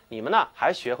了，你们呢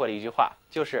还学会了一句话，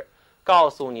就是告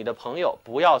诉你的朋友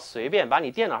不要随便把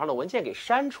你电脑上的文件给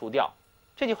删除掉。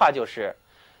这句话就是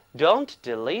Don't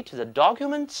delete the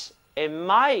documents in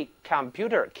my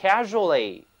computer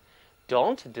casually.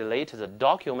 Don't delete the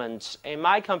documents in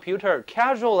my computer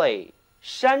casually.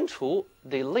 删除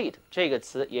delete 这个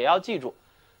词也要记住。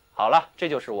好了，这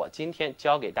就是我今天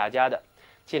教给大家的，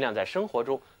尽量在生活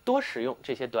中多使用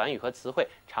这些短语和词汇，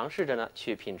尝试着呢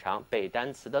去品尝背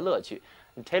单词的乐趣。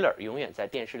Taylor 永远在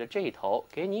电视的这一头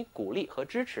给你鼓励和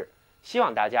支持，希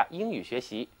望大家英语学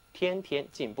习天天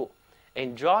进步。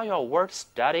Enjoy your word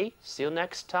study. See you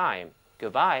next time.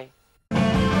 Goodbye.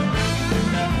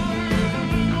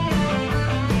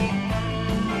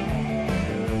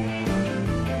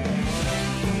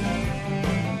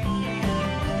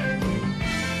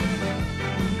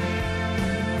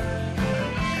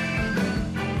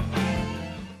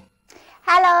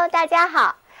 Hello， 大家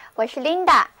好，我是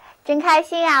Linda， 真开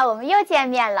心啊，我们又见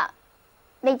面了。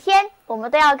每天我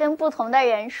们都要跟不同的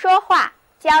人说话，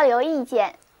交流意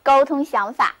见，沟通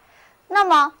想法。那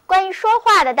么关于说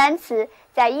话的单词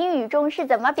在英语中是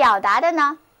怎么表达的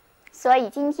呢？所以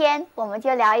今天我们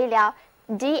就聊一聊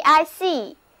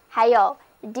dic 还有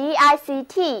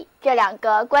dict 这两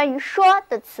个关于说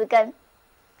的词根。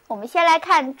我们先来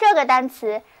看这个单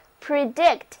词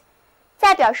predict，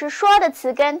 在表示说的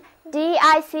词根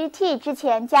dict 之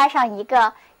前加上一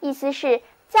个意思是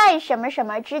在什么什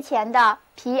么之前的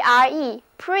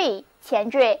pre 前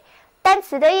缀，单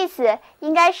词的意思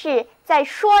应该是在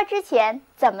说之前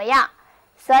怎么样，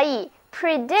所以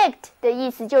predict 的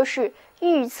意思就是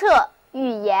预测、预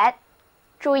言。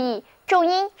注意重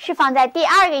音是放在第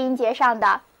二个音节上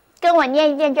的，跟我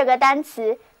念一遍这个单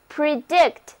词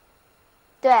predict。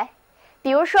 对，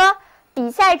比如说比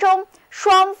赛中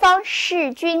双方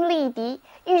势均力敌，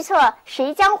预测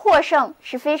谁将获胜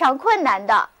是非常困难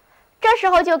的，这时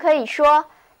候就可以说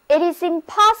It is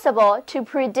impossible to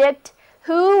predict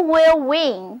who will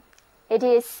win. It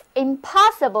is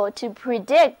impossible to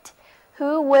predict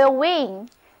who will win.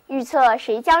 预测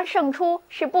谁将胜出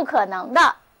是不可能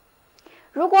的。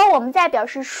如果我们在表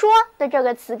示说的这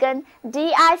个词根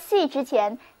dic 之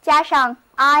前加上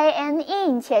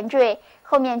ine 前缀，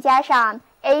后面加上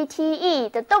ate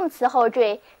的动词后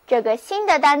缀，这个新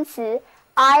的单词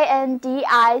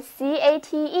indicate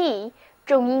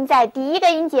重音在第一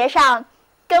个音节上，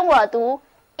跟我读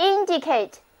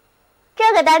indicate，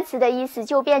 这个单词的意思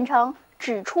就变成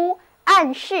指出、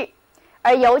暗示，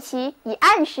而尤其以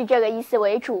暗示这个意思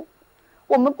为主。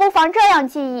我们不妨这样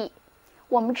记忆，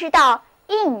我们知道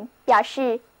in 表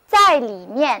示在里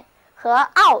面，和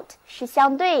out 是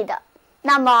相对的，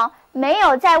那么没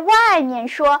有在外面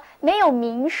说，没有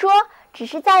明说，只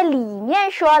是在里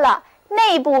面说了，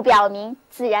内部表明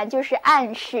自然就是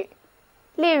暗示。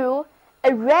例如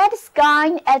A red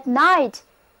sky at night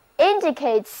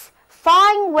indicates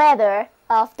fine weather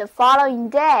of the following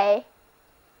day.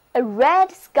 A red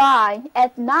sky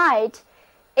at night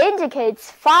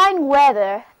indicates fine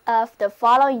weather of the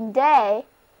following day.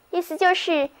 意思就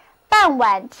是傍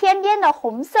晚天边的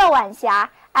红色晚霞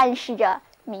暗示着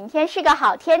明天是个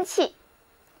好天气。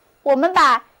我们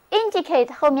把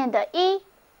indicate 后面的 e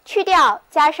去掉，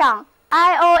加上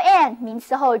ion 名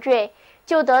词后缀，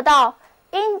就得到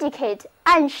indicate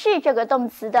暗示这个动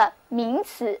词的名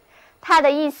词，它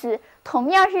的意思同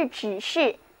样是指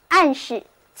示、暗示、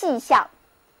迹象。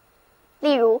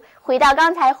例如回到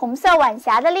刚才红色晚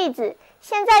霞的例子，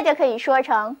现在就可以说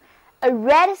成 A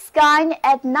red sky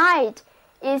at night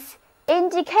is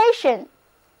indication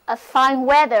of fine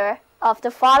weather of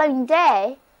the following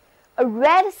day. A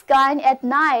red sky at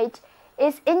night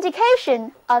is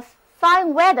indication of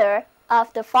fine weather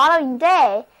of the following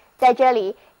day. 在这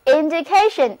里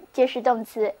indication 就是动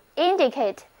词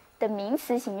indicate 的名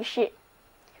词形式。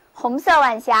红色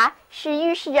晚霞是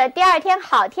预示着第二天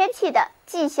好天气的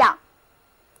迹象。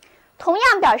同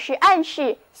样表示暗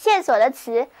示、线索的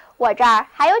词，我这儿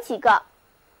还有几个，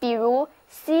比如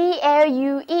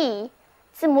clue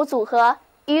字母组合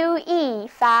ue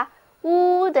发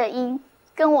u 的音，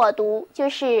跟我读就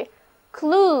是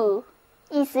clue，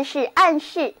 意思是暗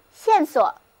示、线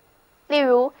索。例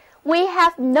如 We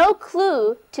have no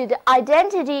clue to the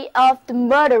identity of the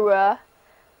murderer.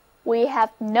 We have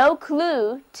no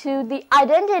clue to the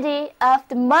identity of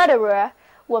the murderer.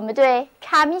 我们对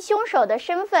查明凶手的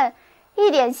身份一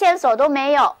点线索都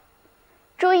没有。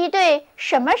注意对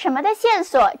什么什么的线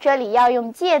索，这里要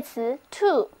用介词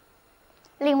to。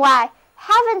另外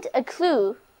haven't a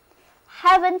clue，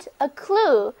 haven't a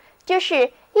clue 就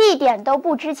是一点都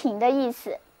不知情的意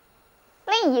思。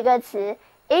另一个词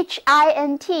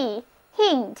hint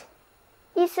hint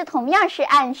意思同样是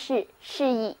暗示、示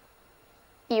意。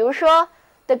比如说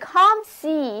The calm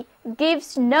sea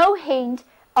gives no hint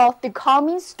of the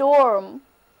coming storm.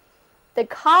 The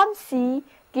calm sea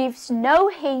gives no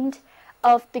hint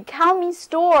of the coming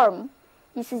storm.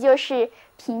 意思就是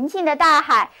平静的大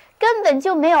海根本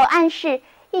就没有暗示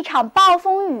一场暴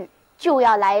风雨就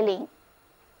要来临。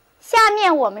下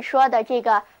面我们说的这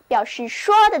个表示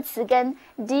说的词根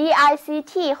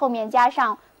dict 后面加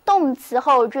上动词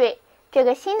后缀，这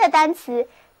个新的单词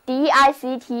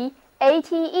dictate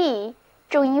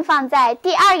重音放在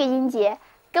第二个音节，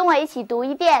跟我一起读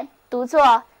一遍，读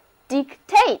作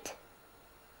dictate。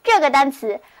 这个单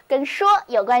词跟说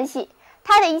有关系，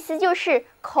它的意思就是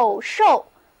口授、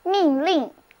命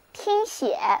令、听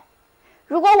写。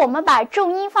如果我们把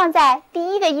重音放在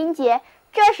第一个音节，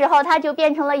这时候它就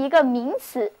变成了一个名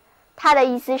词，它的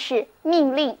意思是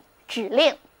命令、指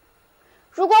令。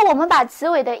如果我们把词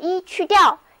尾的一去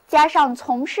掉，加上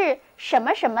从事什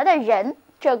么什么的人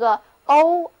这个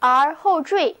or 后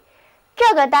缀，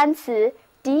这个单词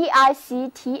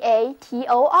dictator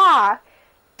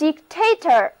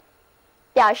dictator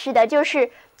表示的就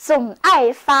是总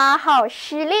爱发号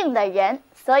施令的人，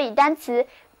所以单词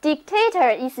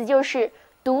dictator 意思就是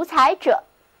独裁者。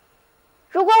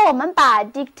如果我们把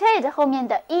dictate 后面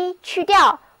的 e 去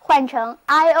掉，换成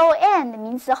ion 的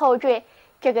名词后缀，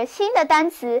这个新的单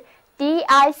词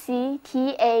dictation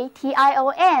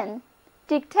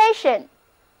dictation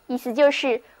意思就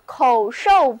是口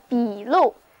授笔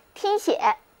录听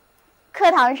写。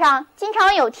课堂上经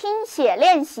常有听写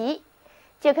练习，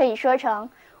就可以说成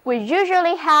We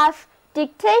usually have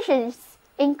dictations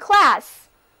in class.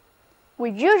 We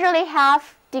usually have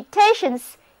dictations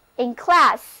in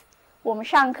class. 我们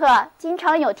上课经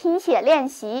常有听写练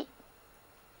习。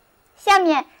下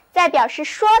面在表示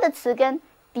说的词根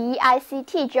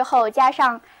dict 之后加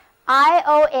上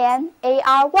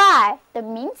ionary 的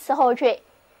名词后缀，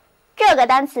这个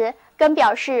单词跟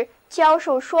表示教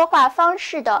授说话方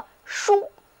式的书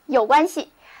有关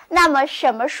系。那么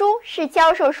什么书是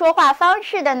教授说话方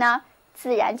式的呢？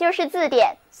自然就是字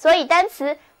典，所以单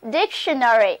词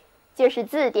dictionary 就是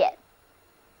字典。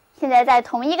现在在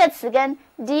同一个词根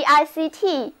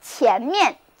dict 前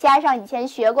面加上以前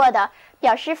学过的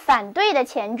表示反对的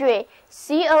前缀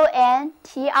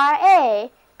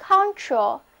contra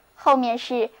control， 后面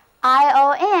是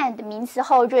ion 的名词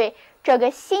后缀，这个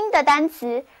新的单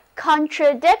词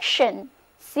contradiction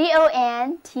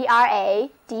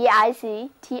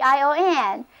contradiction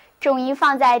重音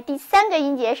放在第3个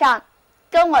音节上，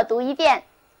跟我读一遍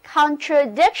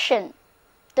contradiction。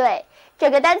 对，这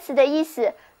个单词的意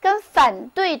思跟反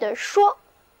对的说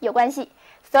有关系，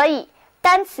所以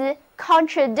单词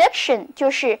contradiction 就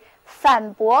是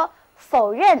反驳、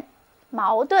否认、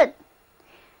矛盾。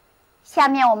下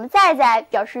面我们再在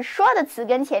表示说的词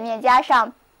根前面加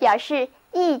上表示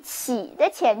一起的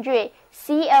前缀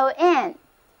con，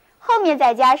 后面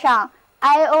再加上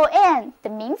ion 的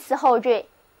名词后缀，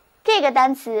这个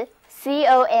单词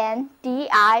condition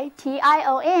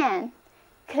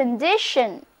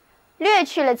condition 略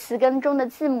去了词根中的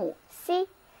字母 c，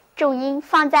 重音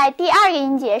放在第2个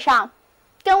音节上，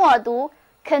跟我读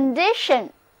condition，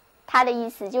 它的意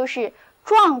思就是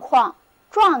状况、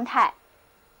状态。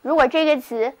如果这个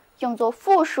词用作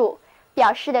复数，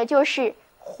表示的就是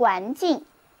环境、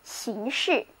形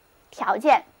式、条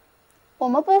件。我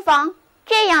们不妨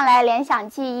这样来联想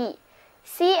记忆，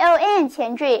 con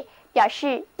前缀表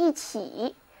示一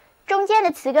起，中间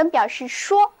的词根表示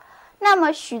说，那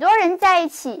么许多人在一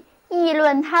起议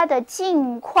论他的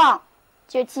近况，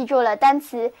就记住了单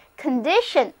词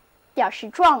condition 表示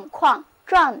状况、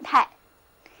状态。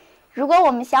如果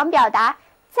我们想表达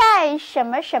在什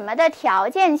么什么的条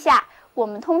件下，我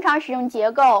们通常使用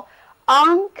结构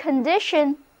on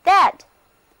condition that，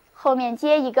 后面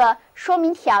接一个说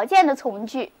明条件的从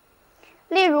句。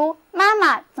例如，妈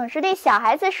妈总是对小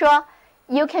孩子说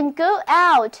You can go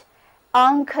out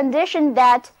on condition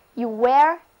that you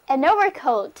wear an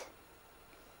overcoat.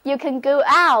 You can go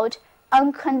out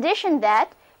on condition that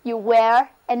you wear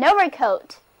an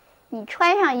overcoat. 你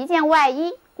穿上一件外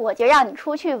衣，我就让你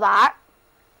出去玩。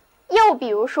又比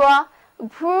如说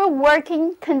poor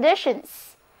working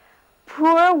conditions.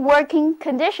 Poor working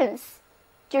conditions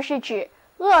就是指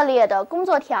恶劣的工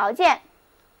作条件。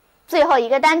最后一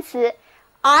个单词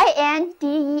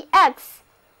index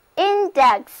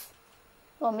index，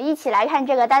 我们一起来看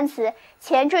这个单词，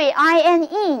前缀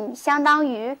in 相当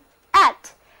于 at，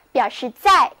 表示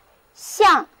在、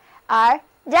像，而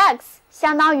dex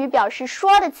相当于表示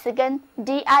说的词根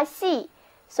dic，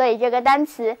 所以这个单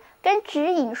词跟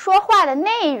指引说话的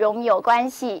内容有关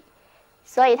系，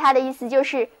所以它的意思就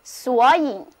是索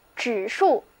引、指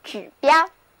数、指标。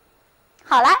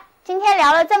好了，今天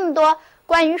聊了这么多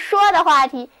关于说的话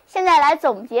题，现在来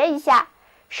总结一下。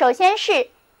首先是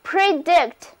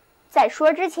predict， 在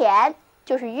说之前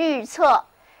就是预测，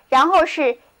然后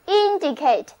是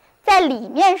indicate， 在里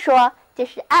面说就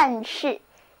是暗示，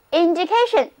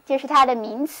 indication 就是它的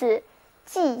名词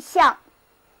迹象，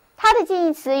它的近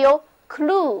义词有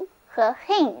clue 和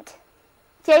hint。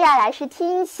 接下来是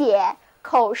听写、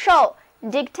口授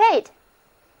dictate，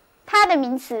 它的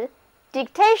名词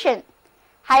dictation，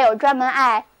 还有专门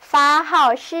爱发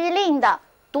号施令的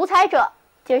独裁者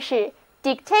就是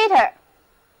dictator。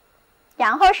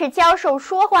 然后是教授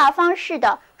说话方式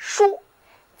的书，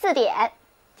字典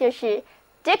就是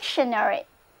dictionary，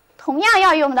 同样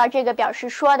要用到这个表示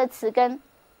说的词根。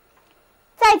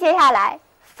再接下来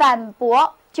反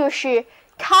驳就是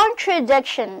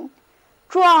contradiction，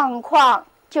 状况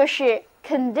就是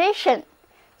condition，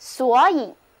 索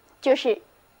引就是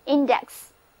index。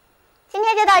 今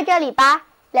天就到这里吧，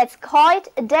 Let's call it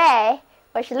a day。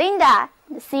 我是 Linda，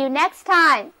 See you next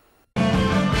time。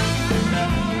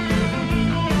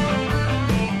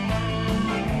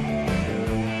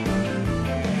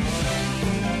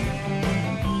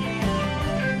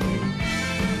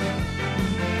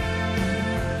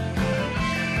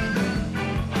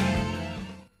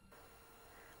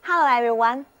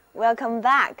everyone, welcome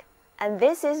back. And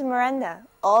this is Miranda,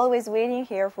 always waiting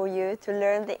here for you to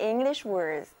learn the English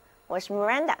words. 我是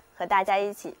Miranda， 和大家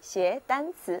一起学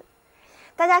单词。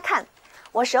大家看，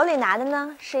我手里拿的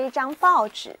呢是一张报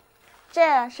纸，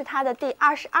这是它的第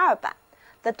22版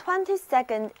 ，the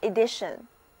 22nd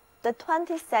edition。The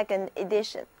 22nd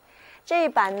edition， 这一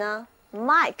版呢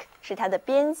 ，Mike 是它的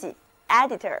编辑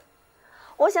editor。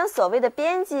我想所谓的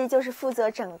编辑就是负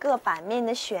责整个版面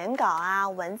的选稿啊、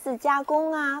文字加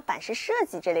工啊、版式设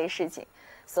计这类事情。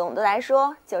总的来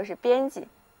说就是编辑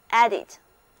edit。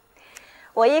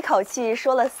我一口气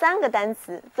说了3个单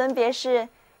词，分别是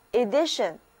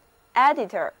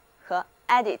edition、editor 和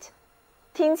edit，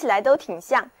 听起来都挺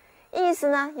像，意思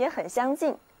呢也很相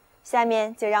近。下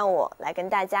面就让我来跟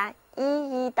大家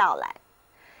一一道来。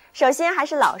首先还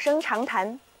是老生常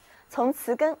谈，从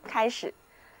词根开始。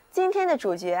今天的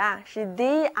主角啊是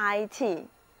dit，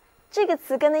 这个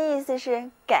词根的意思是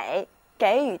给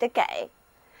予的给。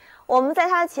我们在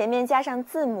它的前面加上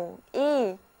字母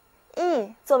e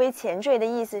作为前缀的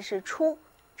意思是出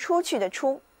去的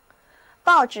出。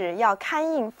报纸要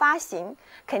刊印发行，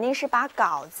肯定是把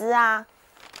稿子啊、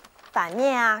版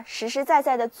面啊实实在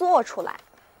在的做出来。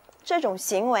这种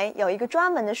行为有一个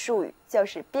专门的术语，就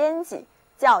是编辑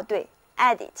校对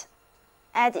edit。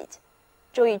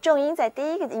注意重音在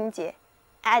第一个音节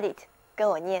edit， 跟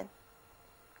我念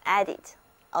edit。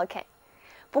OK。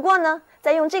不过呢，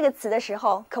在用这个词的时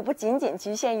候，可不仅仅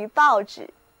局限于报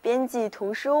纸，编辑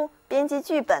图书、编辑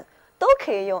剧本都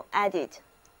可以用 edit。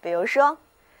比如说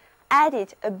edit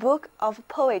a book of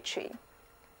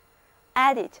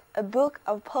poetry。edit a book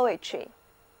of poetry，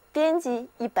 编辑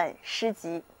一本诗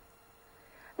集。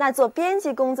那做编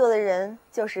辑工作的人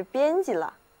就是编辑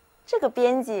了，这个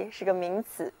编辑是个名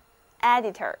词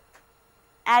editor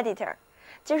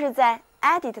就是在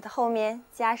edit 的后面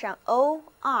加上 or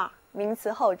名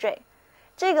词后缀，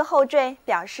这个后缀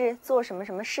表示做什么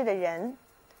什么事的人。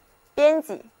编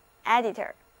辑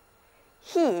editor。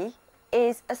 He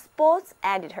is a sports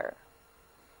editor。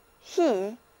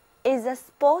 He is a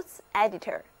sports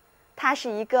editor， 他是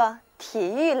一个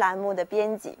体育栏目的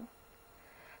编辑。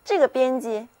这个编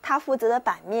辑他负责的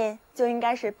版面就应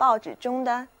该是报纸中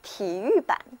的体育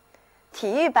版，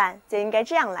体育版就应该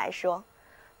这样来说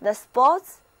The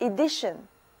sports edition。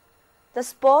 The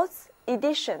sports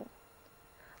edition。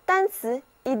 单词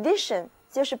edition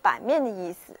就是版面的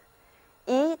意思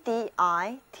edition。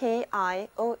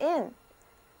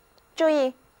 注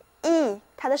意 e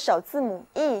它的首字母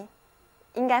e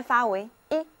应该发为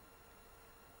e。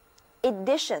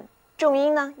 edition 重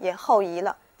音呢也后移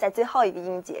了，在最后一个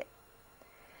音节。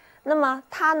那么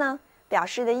它呢表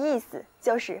示的意思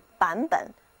就是版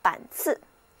本、版次。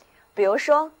比如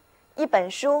说一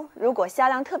本书如果销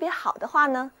量特别好的话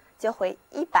呢，就会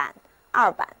1版、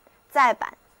2版、再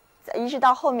版，一直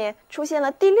到后面出现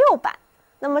了第6版。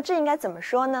那么这应该怎么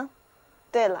说呢？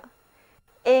对了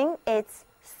 ，in its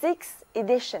 6th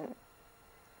edition。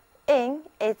 in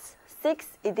its 6th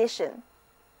edition，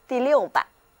 第6版。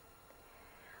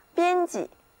编辑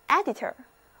editor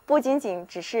不仅仅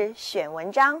只是选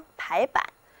文章排版，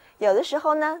有的时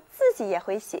候呢自己也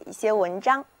会写一些文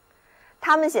章。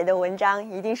他们写的文章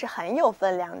一定是很有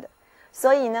分量的，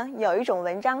所以呢有一种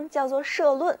文章叫做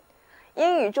社论，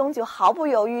英语中就毫不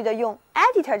犹豫地用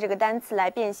editor 这个单词来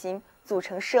变形，组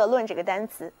成社论这个单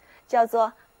词，叫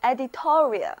做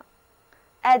editorial。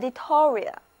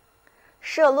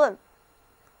 社论。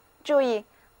注意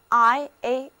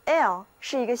ial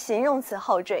是一个形容词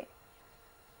后缀，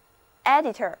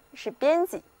 editor 是编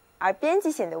辑，而编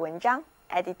辑写的文章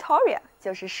editorial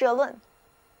就是社论。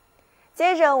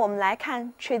接着我们来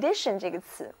看 tradition 这个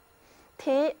词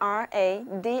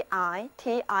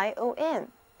tradition，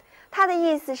 它的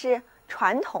意思是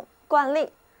传统、惯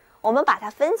例。我们把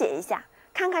它分解一下，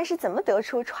看看是怎么得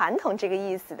出传统这个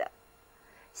意思的。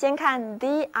先看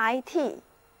dit，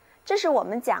 这是我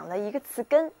们讲了一个词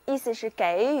根，意思是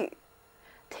给予。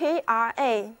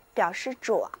 tra 表示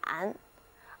转，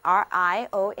而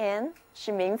ion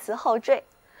是名词后缀，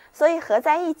所以合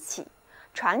在一起，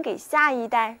传给下一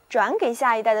代、转给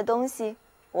下一代的东西，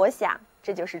我想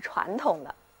这就是传统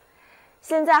了。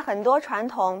现在很多传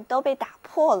统都被打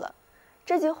破了，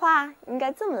这句话应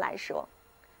该这么来说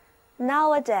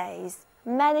 ：Nowadays,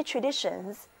 many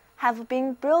traditions have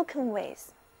been broken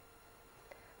with.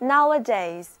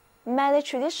 Nowadays, many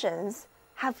traditions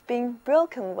have been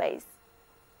broken with.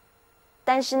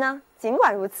 但是呢，尽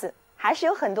管如此，还是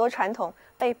有很多传统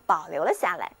被保留了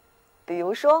下来。比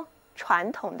如说，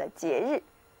传统的节日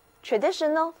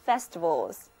 （traditional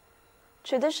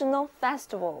festivals）。traditional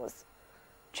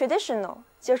festivals。traditional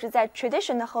就是在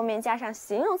tradition 的后面加上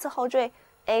形容词后缀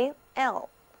al。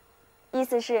意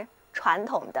思是传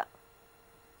统的。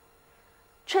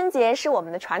春节是我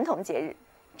们的传统节日，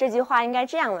这句话应该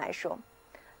这样来说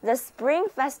 ：The Spring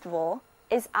Festival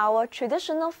is our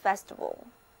traditional festival.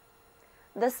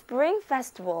 The Spring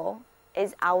Festival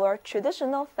is our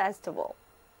traditional festival.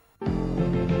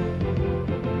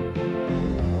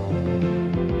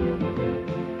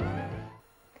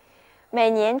 每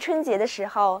年春节的时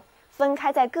候，分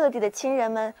开在各地的亲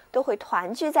人们都会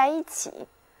团聚在一起。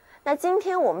那今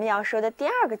天我们要说的第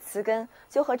二个词根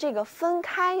就和这个分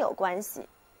开有关系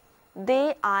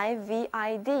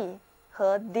 ，divid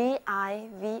和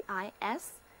divis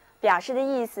表示的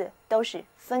意思都是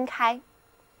分开。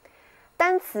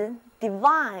单词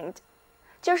divide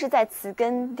就是在词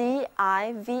根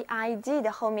divid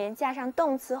的后面加上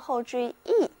动词后缀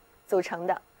e 组成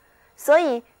的，所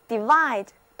以 divide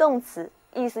动词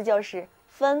意思就是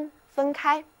分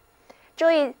开。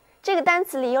注意这个单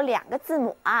词里有两个字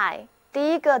母 i，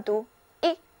 第一个读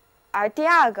i， 而第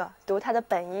二个读它的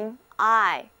本音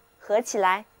i， 合起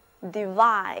来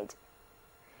divide。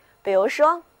 比如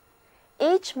说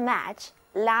Each match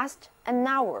lasts an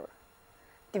hour,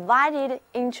 divided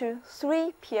into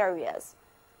 3 periods.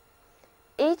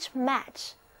 Each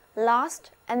match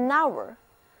lasts an hour,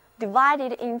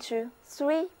 divided into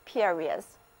 3 periods.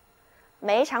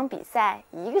 每一场比赛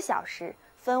1个小时，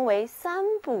分为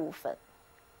3部分。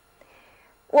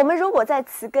我们如果在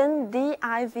词根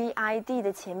divid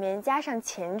的前面加上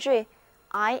前缀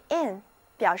in，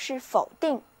 表示否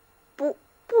定，不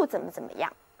怎么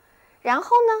样。然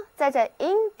后呢，再在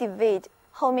individ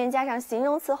后面加上形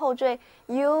容词后缀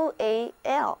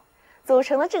ual， 组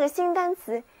成了这个新单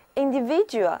词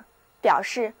individual， 表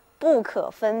示不可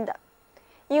分的。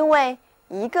因为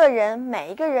一个人，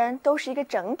每一个人都是一个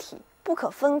整体，不可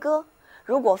分割。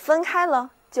如果分开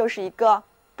了，就是一个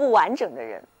不完整的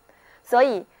人。所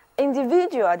以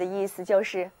individual 的意思就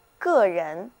是个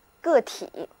人、个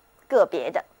体、个别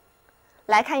的。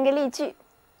来看一个例句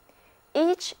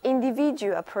 ：Each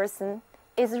individual person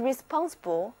is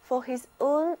responsible for his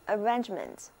own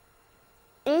arrangement.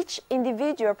 Each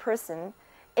individual person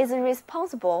is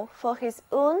responsible for his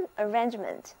own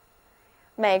arrangement.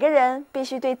 每个人必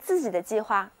须对自己的计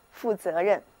划负责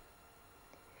任。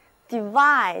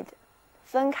divide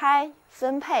分开、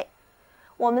分配，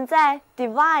我们在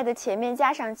divide 前面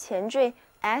加上前缀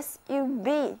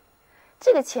sub，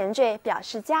 这个前缀表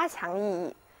示加强意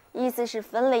义，意思是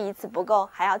分了一次不够，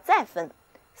还要再分。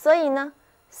所以呢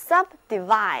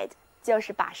subdivide 就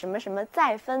是把什么什么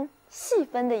再分、细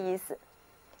分的意思。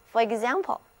For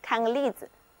example， 看个例子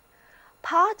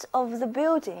 ：Part of the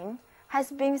building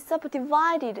has been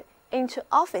subdivided into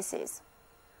offices.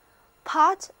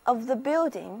 Part of the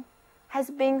building has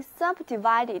been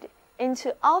subdivided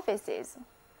into offices.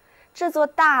 这座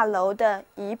大楼的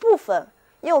一部分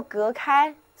又隔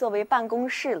开作为办公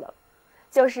室了，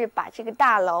就是把这个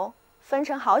大楼分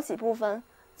成好几部分，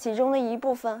其中的一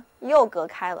部分又隔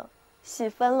开了，细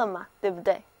分了嘛，对不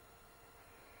对？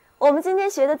我们今天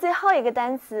学的最后一个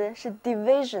单词是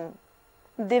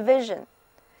division，division，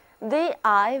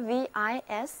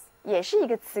 divis 也是一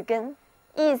个词根，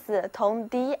意思同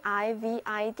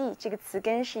divid 这个词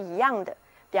根是一样的，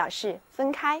表示分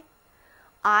开。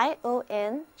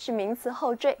ion 是名词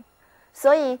后缀，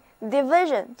所以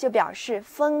division 就表示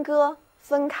分割、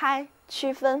分开、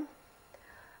区分。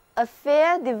A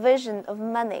fair division of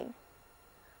money.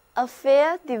 A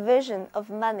fair division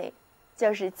of money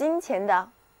就是金钱的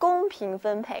公平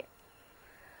分配。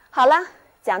好了，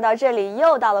讲到这里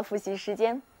又到了复习时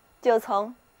间，就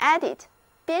从 edit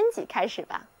编辑开始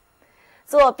吧。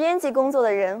做编辑工作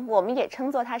的人，我们也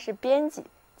称作他是编辑，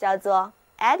叫做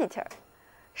editor。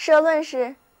社论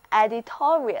是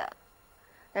editorial。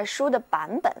那书的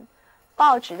版本、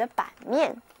报纸的版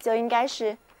面就应该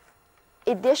是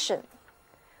edition。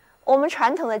我们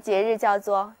传统的节日叫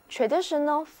做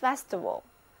traditional festival，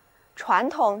 传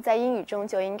统在英语中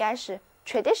就应该是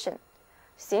tradition，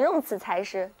 形容词才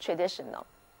是 traditional。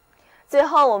最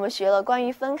后我们学了关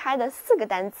于分开的4个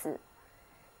单词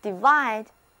 ：divide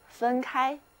分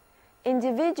开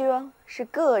 ，individual 是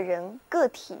个人、个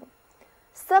体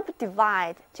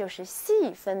 ，subdivide 就是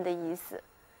细分的意思，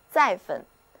再分，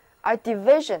而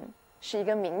division 是一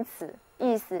个名词，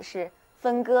意思是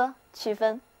分割、区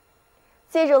分。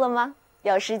记住了吗？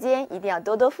有时间一定要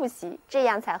多多复习，这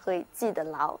样才会记得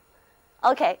牢。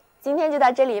OK， 今天就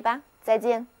到这里吧，再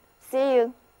见 ，See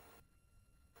you。